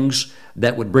some things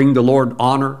that would bring the Lord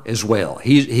honor as well.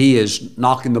 He is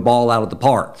knocking the ball out of the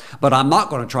park. But I'm not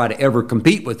going to try to ever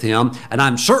compete with him, and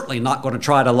I'm certainly not going to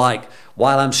try to,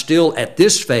 while I'm still at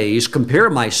this phase, compare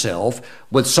myself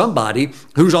with somebody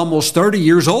who's almost 30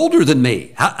 years older than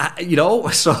me.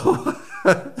 So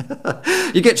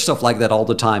you get stuff like that all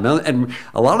the time. And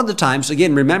a lot of the times,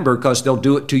 again, remember, because they'll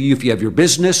do it to you if you have your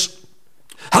business.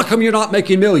 How come you're not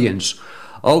making millions?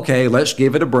 Okay, let's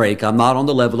give it a break. I'm not on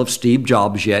the level of Steve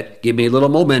Jobs yet. Give me a little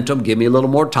momentum. Give me a little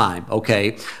more time.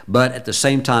 Okay. But at the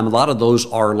same time, a lot of those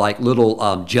are like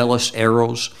little jealous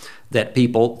arrows that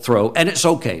people throw. And it's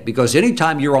okay, because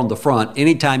anytime you're on the front,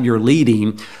 anytime you're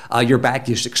leading, your back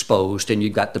is exposed, and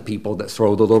you've got the people that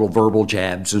throw the little verbal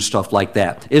jabs and stuff like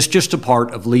that. It's just a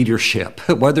part of leadership,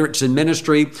 whether it's in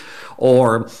ministry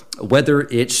or whether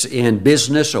it's in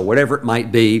business or whatever it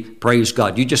might be. Praise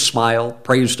God. You just smile,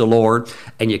 praise the Lord,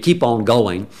 and you keep on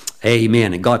going.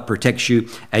 Amen. And God protects you,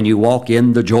 and you walk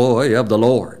in the joy of the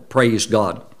Lord. Praise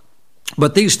God.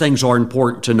 But these things are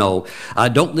important to know.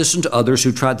 Don't listen to others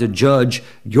who try to judge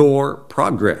your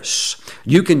progress.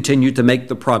 You continue to make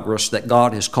the progress that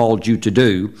God has called you to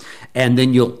do, and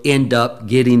then you'll end up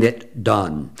getting it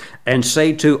done. And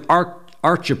say to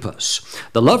Archippus,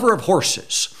 the lover of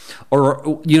horses,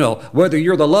 or, whether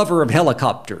you're the lover of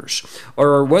helicopters,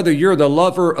 or whether you're the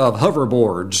lover of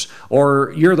hoverboards,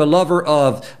 or you're the lover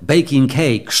of baking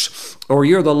cakes, or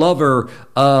you're the lover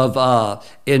of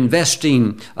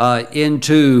investing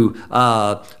into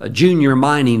junior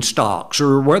mining stocks,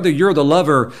 or whether you're the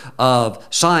lover of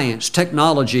science,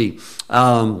 technology,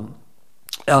 all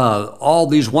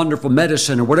these wonderful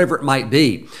medicine, or whatever it might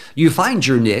be. You find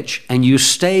your niche and you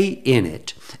stay in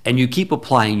it, and you keep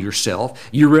applying yourself.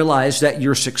 You realize that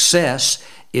your success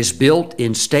is built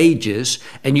in stages,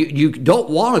 and you don't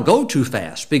want to go too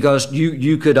fast, because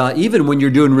you could even when you're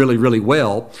doing really, really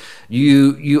well,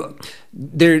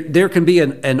 there can be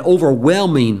an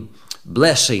overwhelming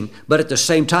blessing, but at the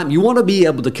same time, you want to be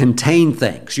able to contain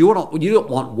things. You don't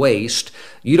want waste.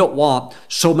 You don't want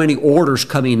so many orders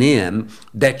coming in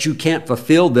that you can't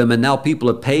fulfill them, and now people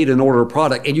have paid and order a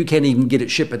product, and you can't even get it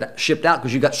shipped out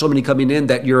because you got so many coming in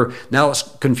that now it's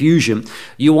confusion.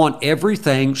 You want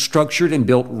everything structured and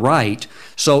built right,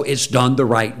 so it's done the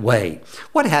right way.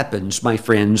 What happens, my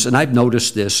friends, and I've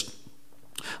noticed this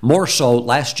more so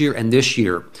last year and this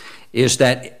year, is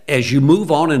that as you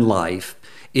move on in life,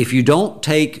 if you don't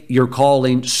take your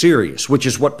calling serious, which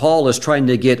is what Paul is trying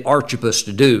to get Archippus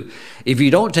to do, if you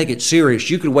don't take it serious,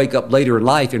 you can wake up later in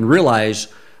life and realize,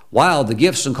 wow, the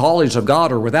gifts and callings of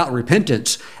God are without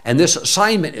repentance, and this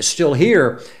assignment is still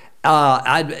here.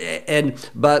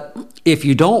 But if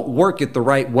you don't work it the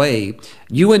right way,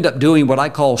 you end up doing what I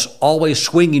call always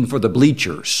swinging for the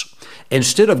bleachers.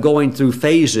 Instead of going through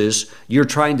phases, you're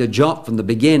trying to jump from the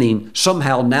beginning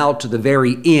somehow now to the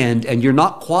very end, and you're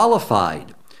not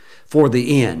qualified for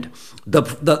the end.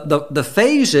 The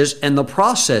phases and the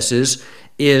processes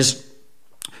is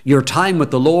your time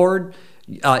with the Lord.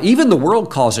 Even the world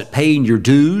calls it paying your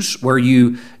dues, where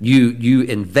you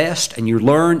invest and you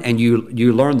learn, and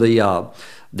you learn the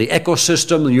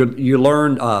ecosystem. You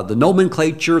learn the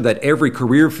nomenclature that every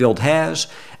career field has,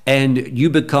 and you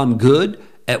become good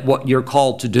at what you're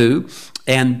called to do.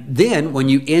 And then when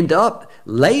you end up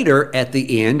later at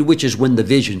the end, which is when the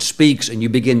vision speaks and you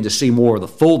begin to see more of the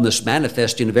fullness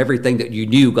manifesting of everything that you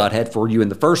knew God had for you in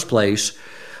the first place,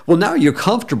 well, now you're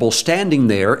comfortable standing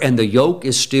there, and the yoke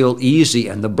is still easy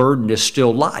and the burden is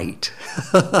still light.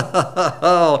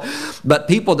 But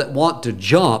people that want to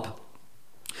jump,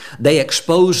 they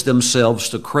expose themselves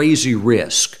to crazy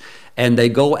risk. And they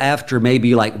go after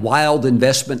maybe like wild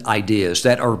investment ideas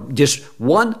that are just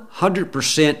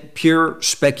 100% pure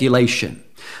speculation.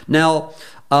 Now,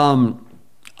 I'm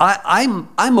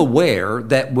aware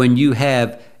that when you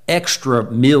have extra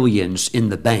millions in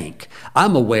the bank,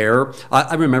 I'm aware.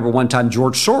 I remember one time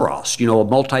George Soros, a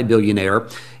multi-billionaire,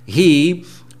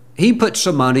 he put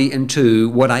some money into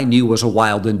what I knew was a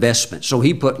wild investment. So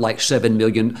he put like $7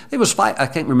 million. It was $5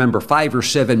 or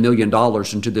 $7 million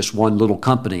into this one little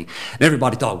company. And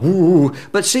everybody thought, woo.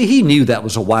 But see, he knew that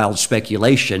was a wild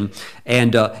speculation.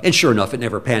 And sure enough, it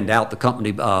never panned out. The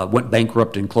company went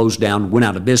bankrupt and closed down, went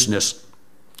out of business.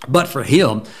 But for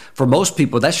him, for most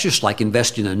people, that's just like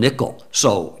investing a nickel.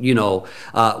 So,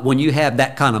 when you have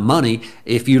that kind of money,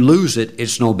 if you lose it,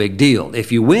 it's no big deal.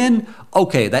 If you win,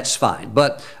 okay, that's fine.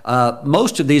 But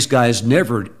most of these guys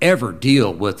never, ever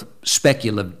deal with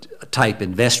speculative type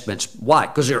investments. Why?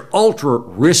 Because they're ultra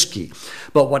risky.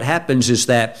 But what happens is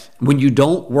that when you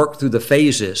don't work through the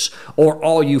phases, or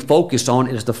all you focus on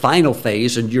is the final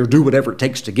phase and you do whatever it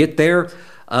takes to get there,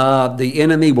 the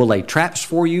enemy will lay traps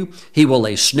for you. He will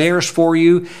lay snares for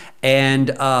you. And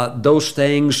those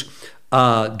things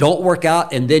don't work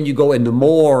out. And then you go into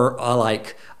more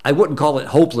I wouldn't call it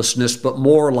hopelessness, but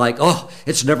more like, oh,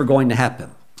 it's never going to happen.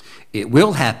 It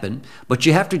will happen, but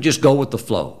you have to just go with the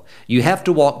flow. You have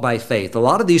to walk by faith. A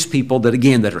lot of these people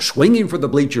that are swinging for the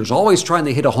bleachers, always trying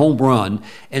to hit a home run,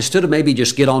 instead of maybe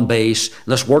just get on base,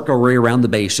 let's work our way around the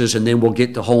bases, and then we'll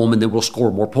get to home, and then we'll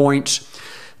score more points.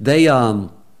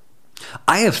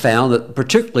 I have found that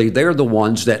particularly they're the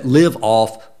ones that live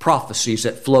off prophecies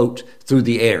that float through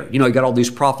the air. You got all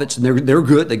these prophets, and they're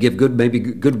good. They give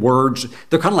good words.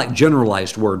 They're kind of like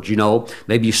generalized words,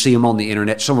 Maybe you see them on the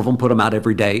internet. Some of them put them out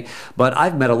every day. But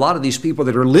I've met a lot of these people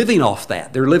that are living off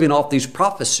that. They're living off these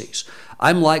prophecies.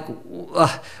 I'm like,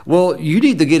 well, you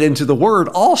need to get into the Word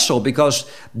also, because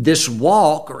this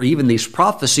walk or even these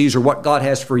prophecies or what God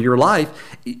has for your life,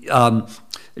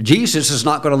 Jesus is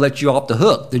not going to let you off the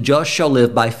hook. The just shall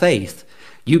live by faith.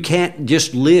 You can't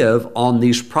just live on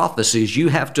these prophecies. You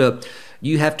have to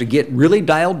get really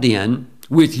dialed in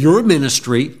with your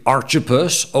ministry,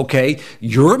 Archippus, okay?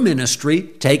 Your ministry,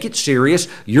 take it serious,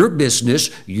 your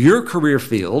business, your career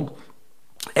field,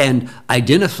 and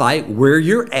identify where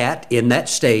you're at in that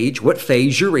stage, what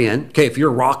phase you're in. Okay, if you're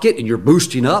a rocket and you're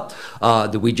boosting up,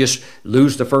 did we just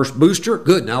lose the first booster?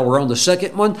 Good, now we're on the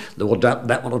second one.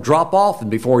 That one will drop off,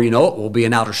 and before you know it, we'll be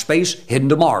in outer space, heading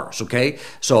to Mars, okay?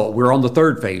 So we're on the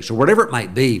third phase, or whatever it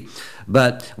might be.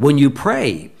 But when you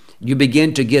pray, you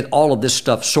begin to get all of this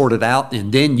stuff sorted out,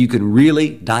 and then you can really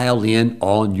dial in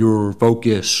on your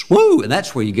focus. Woo! And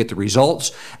that's where you get the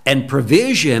results. And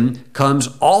provision comes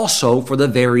also for the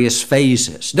various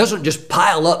phases. It doesn't just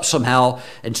pile up somehow,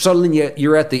 and suddenly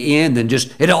you're at the end and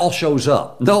just it all shows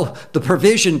up. No, the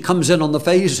provision comes in on the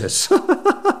phases.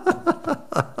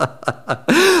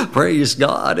 Praise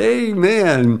God.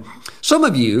 Amen. Some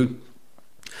of you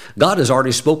God has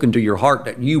already spoken to your heart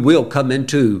that you will come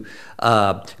into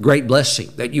great blessing,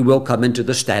 that you will come into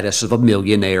the status of a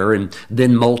millionaire and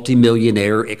then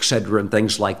multimillionaire, etc., and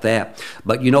things like that.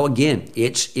 But again,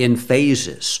 it's in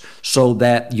phases so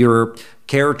that your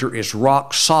character is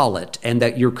rock solid and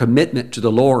that your commitment to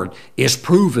the Lord is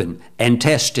proven and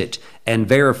tested and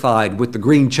verified with the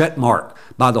green check mark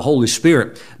by the Holy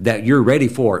Spirit that you're ready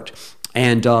for it.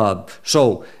 And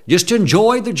so just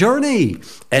enjoy the journey.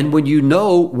 And when you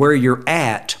know where you're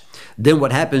at, then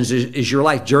what happens is your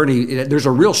life journey, there's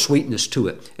a real sweetness to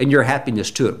it and your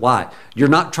happiness to it. Why? You're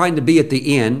not trying to be at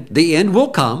the end. The end will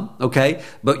come, okay?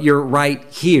 But you're right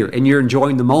here and you're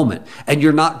enjoying the moment. And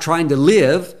you're not trying to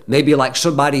live maybe like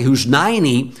somebody who's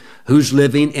 90, who's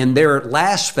living in their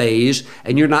last phase,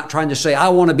 and you're not trying to say, I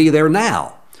want to be there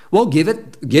now. Well, give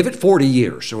it 40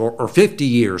 years or 50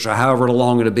 years or however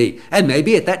long it'll be. And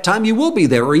maybe at that time you will be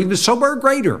there or even somewhere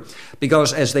greater.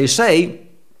 Because as they say,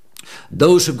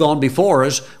 those who've gone before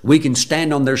us, we can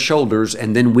stand on their shoulders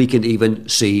and then we can even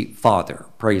see farther.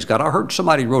 Praise God. I heard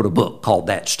somebody wrote a book called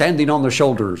that, Standing on the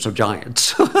Shoulders of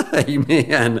Giants.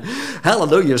 Amen.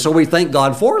 Hallelujah. So we thank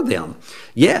God for them.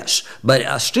 Yes,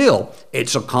 but still,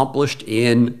 it's accomplished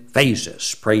in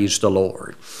phases. Praise the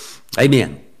Lord.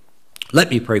 Amen. Let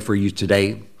me pray for you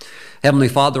today. Heavenly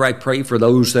Father, I pray for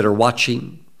those that are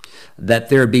watching, that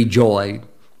there be joy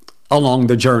along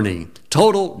the journey,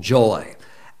 total joy.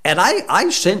 And I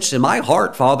sense in my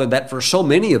heart, Father, that for so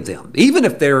many of them, even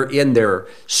if they're in their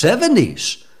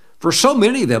 70s, for so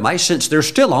many of them, I sense they're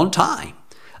still on time.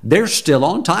 They're still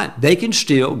on time. They can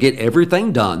still get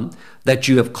everything done that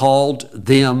you have called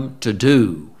them to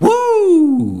do.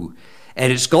 Woo!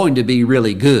 And it's going to be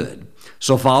really good.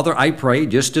 So, Father, I pray,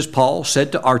 just as Paul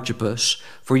said to Archippus,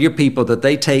 for your people that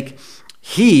they take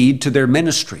heed to their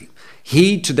ministry,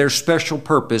 heed to their special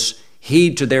purpose,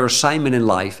 heed to their assignment in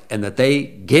life, and that they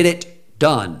get it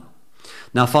done.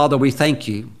 Now, Father, we thank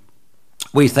you.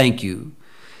 We thank you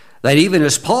that even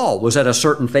as Paul was at a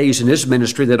certain phase in his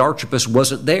ministry, that Archippus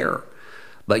wasn't there.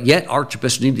 But yet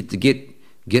Archippus needed to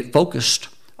get focused.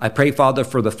 I pray, Father,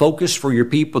 for the focus for your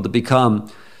people to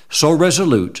become so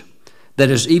resolute that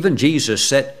as even Jesus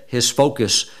set his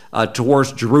focus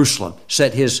towards Jerusalem,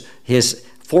 set his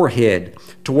forehead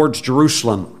towards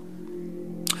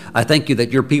Jerusalem, I thank you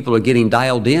that your people are getting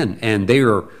dialed in and they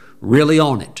are really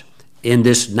on it in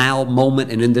this now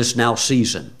moment and in this now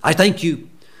season. I thank you.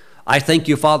 I thank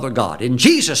you, Father God. In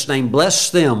Jesus' name, bless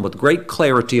them with great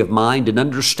clarity of mind and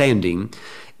understanding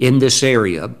in this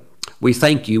area. We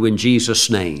thank you in Jesus'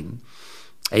 name.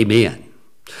 Amen.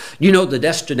 You know, the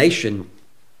destination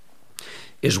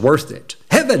is worth it.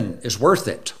 Heaven is worth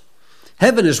it.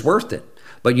 Heaven is worth it.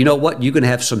 But you know what? You can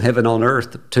have some heaven on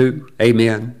earth too.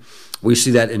 Amen. We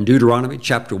see that in Deuteronomy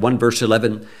chapter 1, verse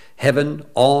 11. Heaven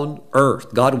on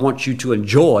earth. God wants you to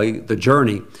enjoy the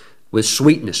journey with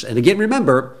sweetness. And again,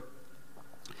 remember,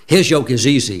 his yoke is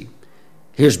easy.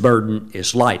 His burden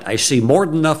is light. I see more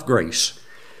than enough grace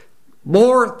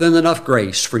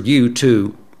for you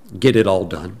to get it all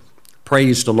done.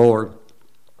 Praise the Lord.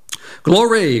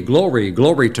 Glory, glory,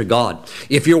 glory to God.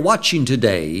 If you're watching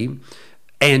today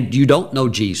and you don't know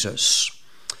Jesus,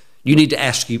 you need to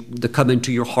ask him to come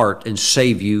into your heart and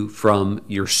save you from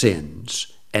your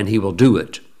sins. And he will do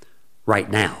it right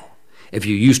now. If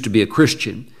you used to be a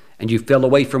Christian and you fell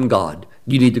away from God,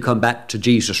 you need to come back to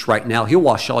Jesus right now. He'll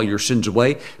wash all your sins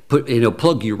away,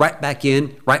 plug you right back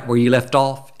in, right where you left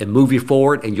off, and move you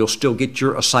forward, and you'll still get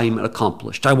your assignment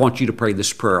accomplished. I want you to pray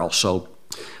this prayer also.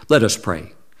 Let us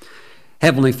pray.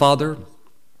 Heavenly Father,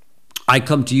 I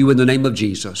come to you in the name of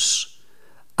Jesus.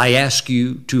 I ask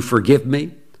you to forgive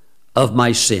me of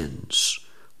my sins.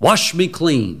 Wash me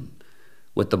clean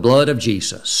with the blood of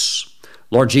Jesus.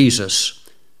 Lord Jesus,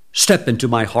 step into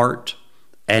my heart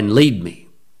and lead me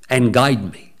and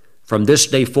guide me from this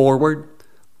day forward.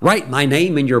 Write my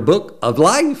name in your book of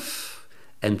life.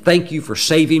 And thank you for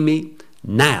saving me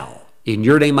now. In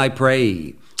your name I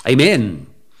pray. Amen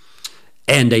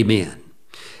and amen.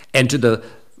 And to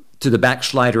the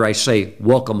backslider, I say,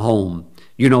 welcome home.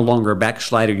 You're no longer a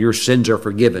backslider. Your sins are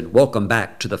forgiven. Welcome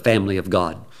back to the family of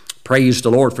God. Praise the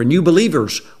Lord. For new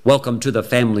believers, welcome to the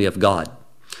family of God.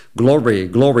 Glory,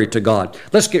 glory to God.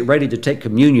 Let's get ready to take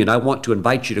communion. I want to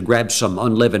invite you to grab some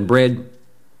unleavened bread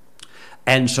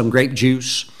and some grape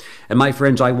juice. And my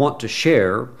friends, I want to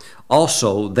share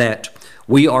also that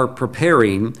we are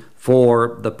preparing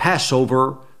for the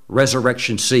Passover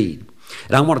resurrection seed.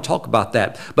 And I want to talk about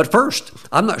that. But first,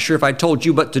 I'm not sure if I told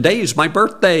you, but today is my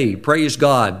birthday. Praise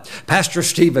God. Pastor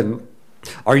Stephen,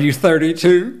 are you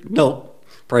 32? No.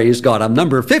 Praise God. I'm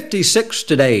number 56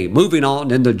 today, moving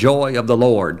on in the joy of the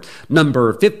Lord.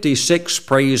 Number 56,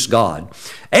 praise God.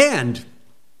 And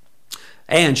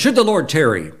should the Lord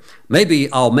tarry,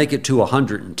 maybe I'll make it to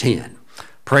 110.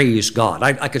 Praise God.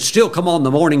 I could still come on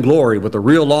the morning glory with a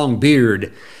real long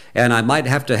beard, and I might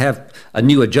have to have a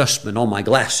new adjustment on my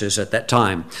glasses at that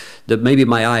time, that maybe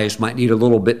my eyes might need a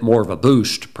little bit more of a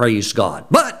boost. Praise God.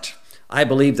 But I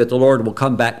believe that the Lord will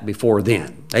come back before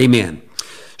then. Amen.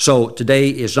 So today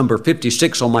is number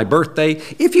 56 on my birthday.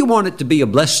 If you want it to be a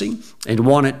blessing and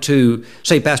want it to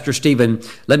say, Pastor Stephen,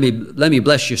 let me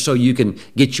bless you so you can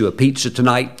get you a pizza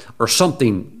tonight or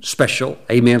something special,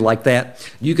 amen, like that,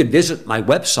 you could visit my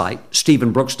website,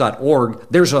 stephenbrooks.org.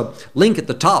 There's a link at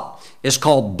the top. It's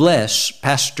called Bless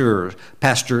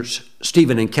Pastors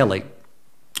Stephen and Kelly.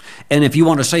 And if you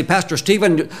want to say, Pastor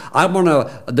Stephen,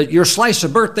 your slice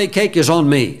of birthday cake is on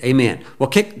me. Amen. Well,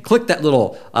 click that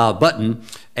little button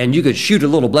and you could shoot a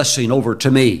little blessing over to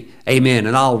me. Amen.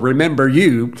 And I'll remember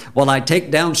you while I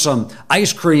take down some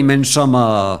ice cream and some,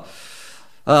 I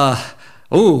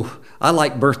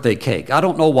like birthday cake. I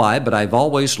don't know why, but I've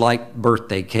always liked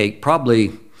birthday cake.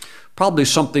 Probably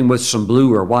something with some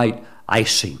blue or white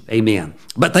icing. Amen.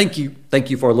 But thank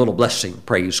you for a little blessing.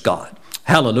 Praise God.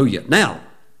 Hallelujah. Now,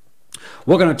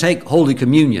 we're going to take Holy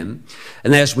Communion,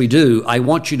 and as we do, I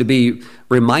want you to be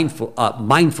mindful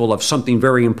of something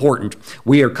very important.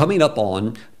 We are coming up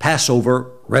on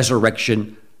Passover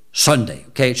Resurrection Sunday.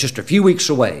 Okay, it's just a few weeks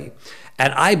away,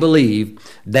 and I believe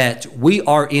that we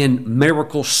are in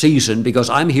miracle season because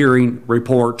I'm hearing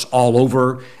reports all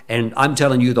over, and I'm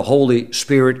telling you the Holy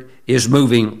Spirit is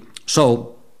moving.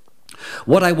 So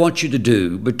what I want you to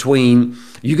do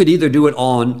you could either do it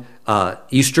on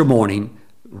Easter morning,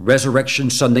 Resurrection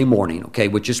Sunday morning, okay,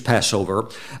 which is Passover.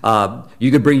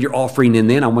 You could bring your offering in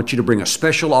then. I want you to bring a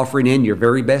special offering in, your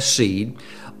very best seed.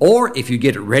 Or if you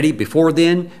get it ready before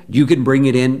then, you can bring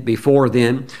it in before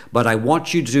then. But I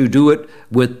want you to do it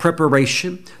with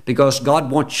preparation because God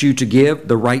wants you to give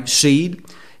the right seed.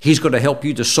 He's going to help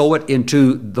you to sow it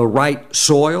into the right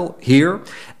soil here.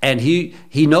 And He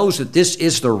knows that this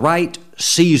is the right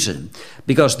season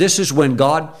because this is when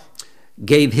God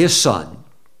gave His Son.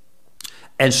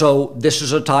 And so this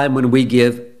is a time when we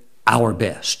give our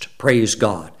best, praise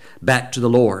God, back to the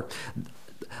Lord.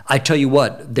 I tell you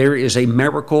what, there is a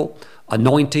miracle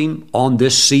anointing on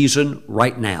this season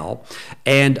right now.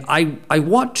 And I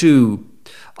want to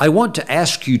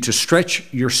ask you to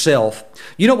stretch yourself.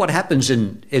 You know what happens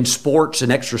in sports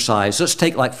and exercise? Let's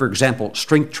take, like, for example,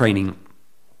 strength training.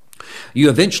 You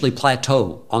eventually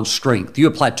plateau on strength. You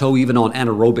plateau even on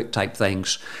anaerobic type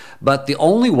things. But the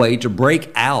only way to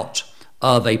break out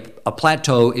of a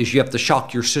plateau is you have to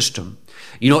shock your system.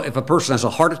 You know, if a person has a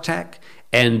heart attack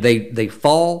and they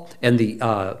fall and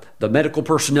the medical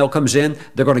personnel comes in,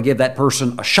 they're going to give that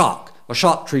person a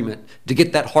shock treatment to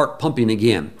get that heart pumping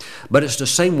again. But it's the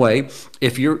same way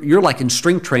if you're like in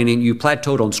strength training, you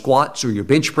plateaued on squats or your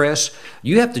bench press,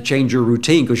 you have to change your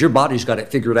routine because your body's got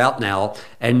it figured out now,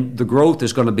 and the growth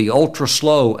is going to be ultra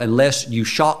slow unless you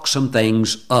shock some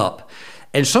things up.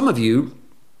 And some of you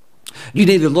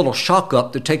need a little shock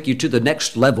up to take you to the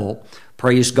next level,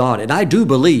 praise God. And I do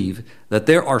believe that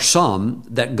there are some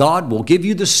that God will give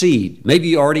you the seed. Maybe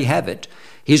you already have it.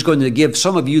 He's going to give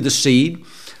some of you the seed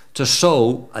to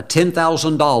sow a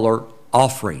 $10,000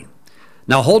 offering.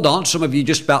 Now hold on, some of you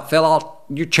just about fell out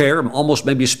your chair and almost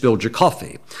maybe spilled your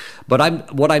coffee. But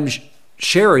I'm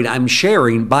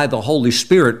sharing by the Holy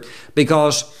Spirit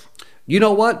because you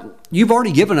know what? You've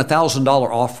already given a $1,000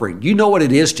 offering. You know what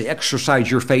it is to exercise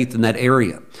your faith in that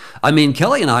area. I mean,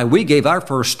 Kelly and I, we gave our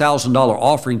first $1,000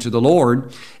 offering to the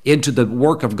Lord into the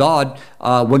work of God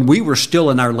when we were still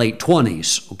in our late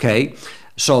 20s, okay?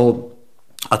 So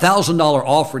a $1,000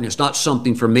 offering is not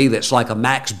something for me that's like a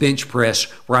max bench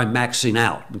press where I'm maxing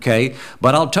out, okay?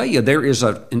 But I'll tell you, there's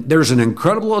an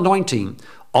incredible anointing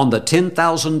on the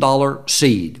 $10,000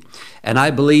 seed. And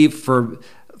I believe for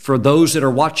those that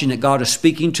are watching that God is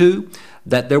speaking to,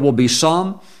 that there will be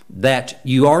some that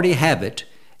you already have it,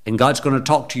 and God's going to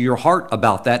talk to your heart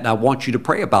about that, and I want you to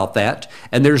pray about that.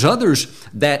 And there's others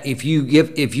that if you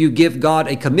give God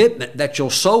a commitment that you'll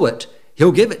sow it,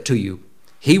 He'll give it to you.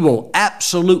 He will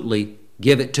absolutely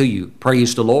give it to you.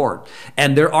 Praise the Lord.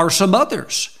 And there are some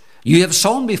others. You have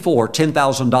sown before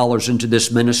 $10,000 into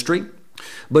this ministry,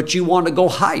 but you want to go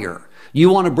higher. You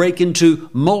want to break into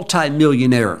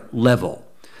multimillionaire level.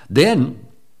 Then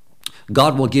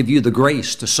God will give you the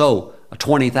grace to sow a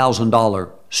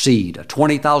 $20,000 seed, a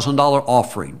 $20,000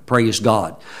 offering. Praise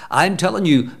God. I'm telling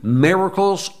you,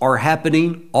 miracles are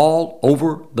happening all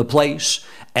over the place.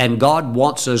 And God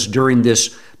wants us during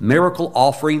this miracle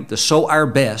offering to sow our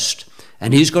best,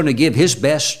 and He's going to give His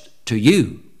best to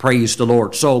you. Praise the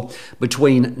Lord. So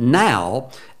between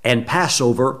now and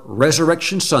Passover,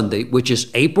 Resurrection Sunday, which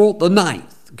is April the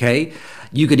 9th, okay,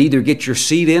 you could either get your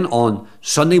seed in on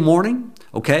Sunday morning,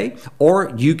 okay,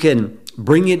 or you can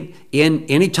bring it in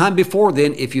anytime before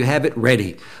then if you have it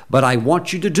ready. But I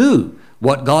want you to do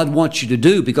what God wants you to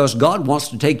do, because God wants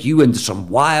to take you into some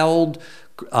wild,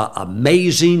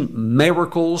 amazing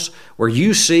miracles where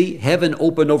you see heaven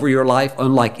open over your life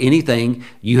unlike anything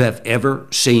you have ever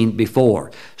seen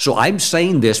before. So I'm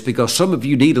saying this because some of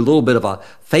you need a little bit of a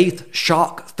faith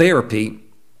shock therapy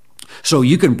so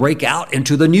you can break out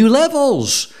into the new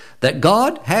levels that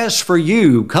God has for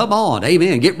you. Come on,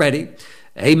 amen, get ready,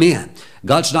 amen.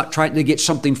 God's not trying to get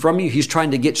something from you, He's trying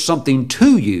to get something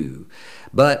to you.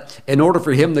 But in order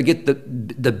for Him to get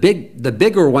the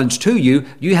bigger ones to you,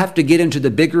 you have to get into the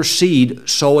bigger seed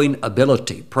sowing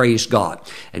ability. Praise God.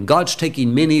 And God's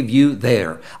taking many of you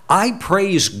there. I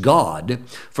praise God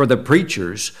for the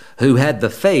preachers who had the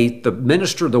faith to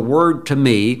minister the word to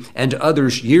me and to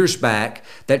others years back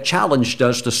that challenged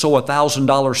us to sow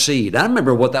 $1,000 seed. I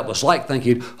remember what that was like,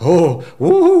 thinking, oh,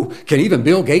 woo, can even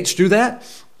Bill Gates do that?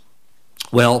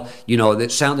 Well, you know, that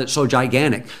sounded so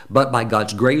gigantic, but by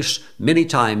God's grace, many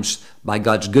times by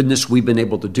God's goodness, we've been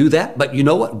able to do that. But you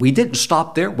know what? We didn't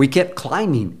stop there. We kept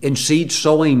climbing in seed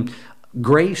sowing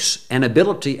grace and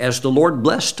ability as the Lord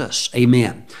blessed us.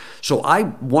 Amen. So I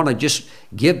want to just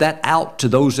give that out to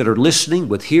those that are listening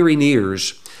with hearing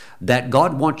ears, that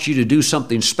God wants you to do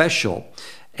something special.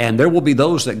 And there will be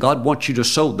those that God wants you to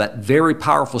sow that very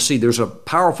powerful seed. There's a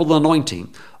powerful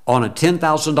anointing on a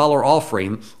 $10,000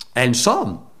 offering. And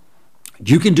some,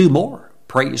 you can do more.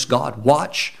 Praise God.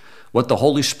 Watch what the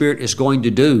Holy Spirit is going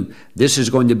to do. This is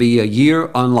going to be a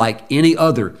year unlike any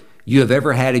other you have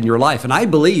ever had in your life. And I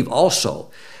believe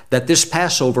also that this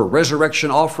Passover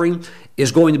resurrection offering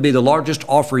is going to be the largest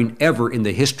offering ever in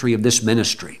the history of this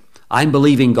ministry. I'm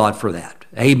believing God for that.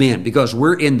 Amen. Because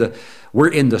we're in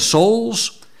the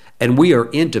souls, and we are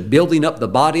into building up the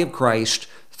body of Christ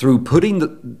through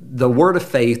putting the word of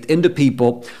faith into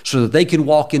people so that they can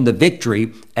walk in the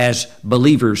victory as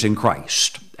believers in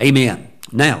Christ. Amen.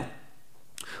 Now,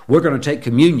 we're going to take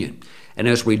communion. And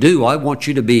as we do, I want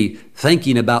you to be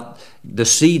thinking about the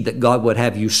seed that God would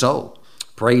have you sow.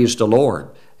 Praise the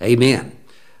Lord. Amen.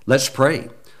 Let's pray.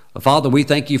 Father, we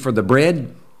thank you for the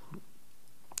bread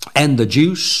and the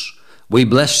juice. We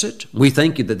bless it. We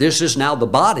thank you that this is now the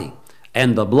body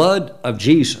and the blood of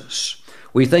Jesus.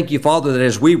 We thank you, Father, that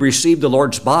as we receive the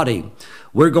Lord's body,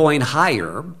 we're going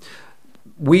higher.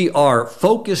 We are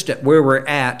focused at where we're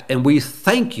at, and we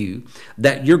thank you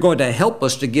that you're going to help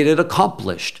us to get it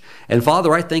accomplished. And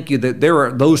Father, I thank you that there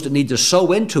are those that need to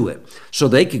sow into it so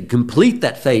they can complete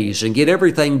that phase and get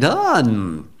everything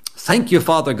done. Thank you,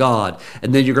 Father God.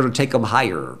 And then you're going to take them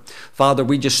higher. Father,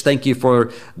 we just thank you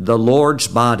for the Lord's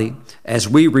body. As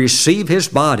we receive His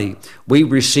body, we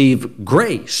receive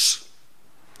grace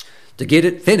to get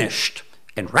it finished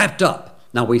and wrapped up.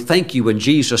 Now we thank you in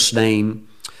Jesus' name.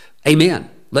 Amen.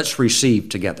 Let's receive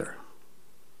together.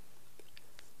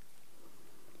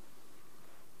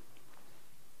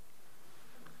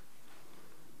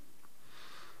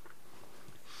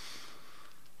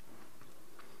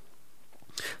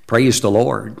 Praise the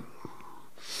Lord.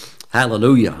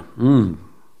 Hallelujah.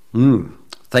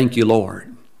 Thank you,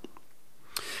 Lord.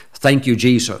 Thank you,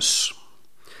 Jesus.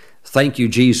 Thank you,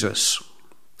 Jesus.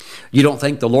 You don't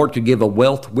think the Lord could give a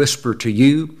wealth whisper to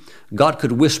you? God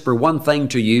could whisper one thing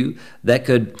to you that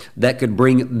could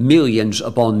bring millions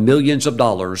upon millions of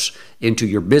dollars into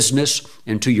your business,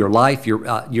 into your life,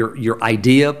 your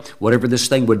idea, whatever this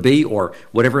thing would be, or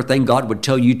whatever thing God would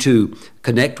tell you to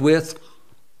connect with.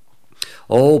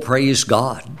 Oh, praise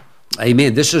God.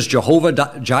 Amen. This is Jehovah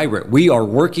Jireh. We are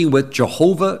working with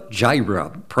Jehovah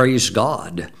Jireh. Praise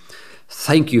God.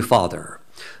 Thank you, Father.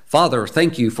 Father,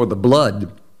 thank you for the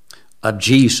blood of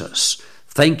Jesus.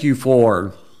 Thank you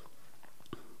for,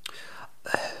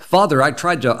 Father, I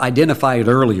tried to identify it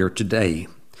earlier today.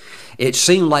 It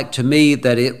seemed like to me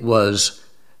that it was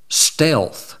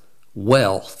stealth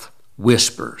wealth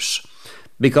whispers.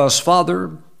 Because,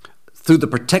 Father, through the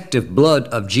protective blood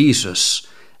of Jesus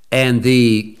and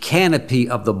the canopy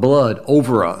of the blood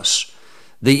over us,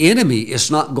 the enemy is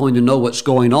not going to know what's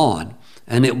going on,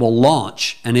 and it will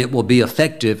launch, and it will be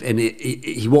effective, and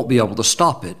he won't be able to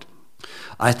stop it.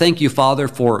 I thank you, Father,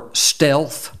 for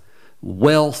stealth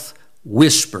wealth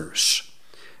whispers.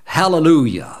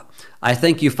 Hallelujah. I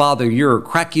thank you, Father, you're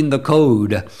cracking the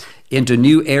code into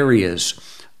new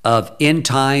areas of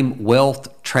end-time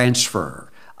wealth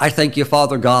transfer. I thank you,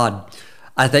 Father God,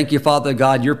 I thank you, Father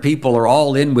God, your people are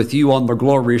all in with you on the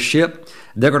glorious ship.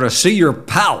 They're going to see your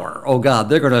power. Oh God,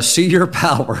 they're going to see your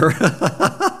power.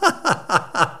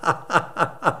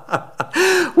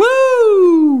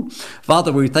 Woo!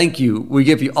 Father, we thank you. We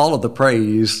give you all of the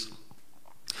praise.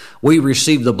 We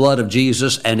receive the blood of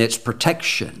Jesus and its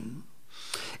protection.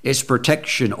 Its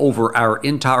protection over our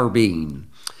entire being.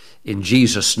 In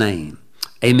Jesus' name,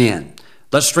 amen.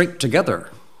 Let's drink together.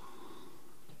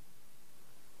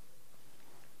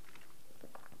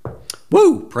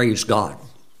 Woo! Praise God.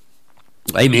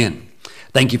 Amen.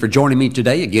 Thank you for joining me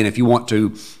today. Again, if you want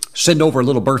to send over a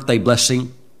little birthday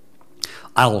blessing,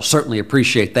 I'll certainly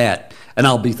appreciate that. And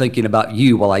I'll be thinking about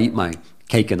you while I eat my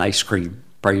cake and ice cream.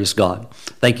 Praise God.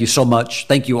 Thank you so much.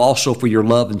 Thank you also for your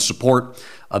love and support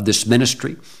of this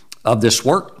ministry, of this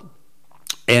work.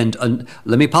 And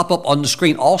let me pop up on the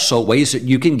screen also ways that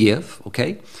you can give,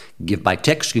 okay? Give by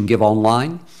text, you can give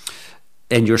online.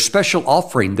 And your special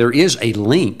offering, there is a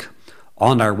link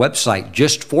on our website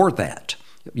just for that.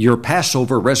 Your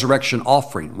Passover resurrection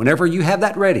offering. Whenever you have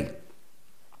that ready,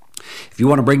 if you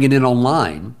want to bring it in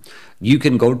online, you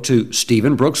can go to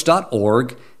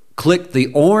stephenbrooks.org, click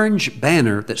the orange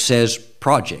banner that says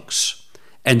projects,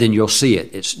 and then you'll see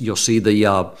it. You'll see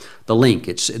the link.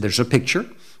 There's a picture,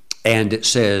 and it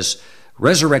says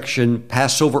Resurrection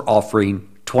Passover Offering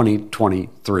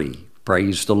 2023.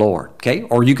 Praise the Lord. Okay,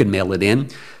 or you can mail it in.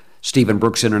 Stephen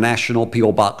Brooks International,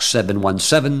 P.O. Box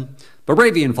 717,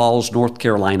 Moravian Falls, North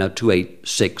Carolina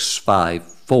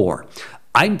 28654.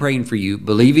 I'm praying for you,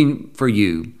 believing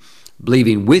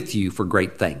with you for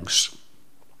great things.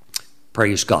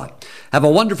 Praise God. Have a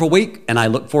wonderful week, and I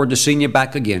look forward to seeing you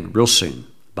back again real soon.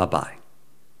 Bye-bye.